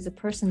know you as a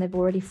person, they've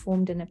already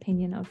formed an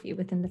opinion of you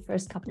within the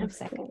first couple of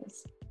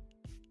seconds.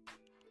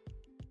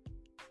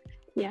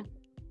 Yeah.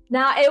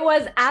 Now, it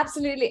was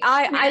absolutely,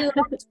 I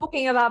love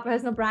talking about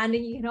personal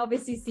branding. You can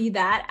obviously see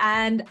that.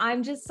 And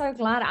I'm just so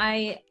glad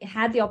I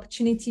had the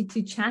opportunity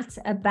to chat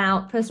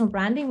about personal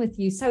branding with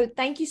you. So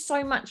thank you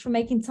so much for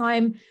making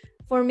time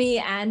for me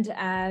and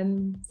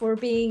for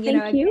being,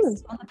 a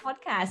guest on the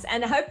podcast.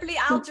 And hopefully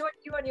I'll join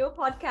you on your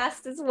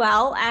podcast as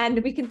well.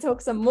 And we can talk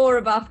some more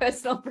about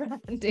personal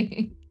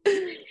branding.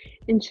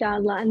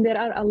 Inshallah. And there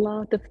are a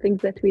lot of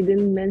things that we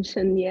didn't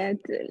mention yet,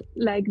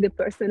 like the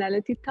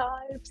personality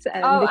types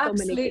and the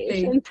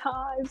communication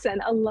types,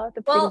 and a lot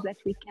of things that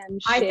we can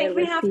share. I think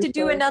we have to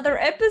do another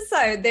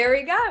episode. There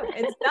we go.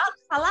 It's done.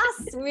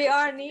 Halas. We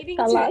are needing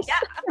to. Yeah,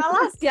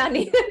 halas,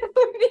 Yani.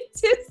 We need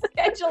to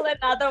schedule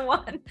another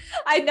one.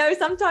 I know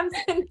sometimes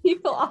when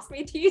people ask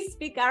me, do you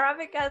speak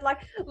Arabic? I was like,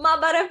 Ma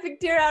baraf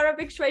ktir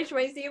Arabic shway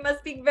shway. So you must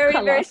speak very,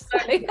 very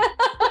slowly.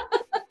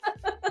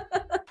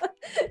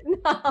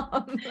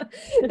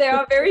 They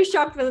are very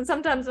shocked, and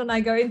sometimes when I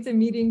go into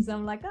meetings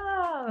I'm like,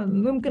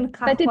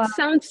 but it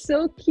sounds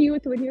so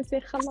cute when you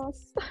say khalas.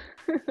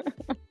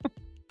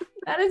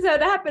 That is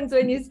what happens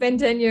when you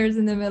spend 10 years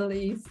in the Middle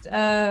East.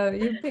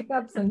 You pick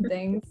up some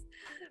things.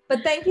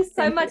 But thank you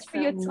so much for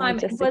your time.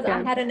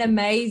 I had an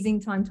amazing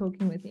time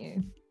talking with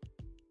you.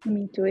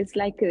 Me too. It's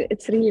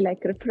really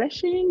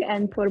refreshing,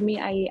 and for me,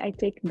 I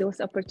take those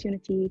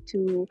opportunity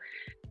to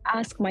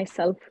ask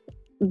myself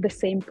the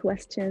same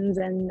questions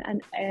and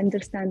I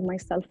understand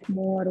myself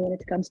more when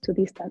it comes to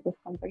these type of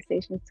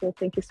conversations. So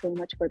thank you so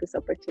much for this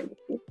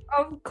opportunity.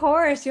 Of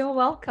course, you're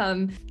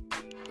welcome.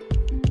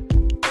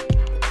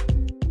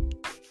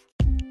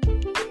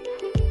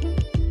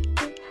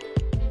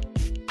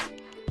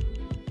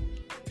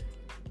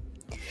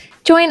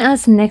 Join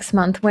us next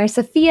month where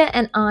Safia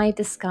and I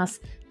discuss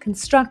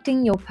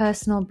constructing your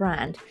personal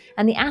brand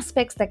and the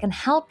aspects that can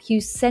help you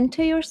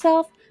center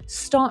yourself,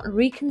 start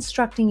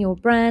reconstructing your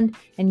brand,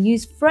 and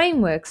use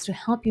frameworks to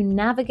help you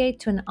navigate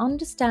to an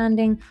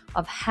understanding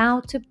of how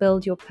to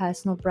build your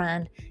personal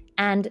brand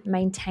and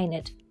maintain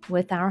it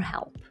with our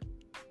help.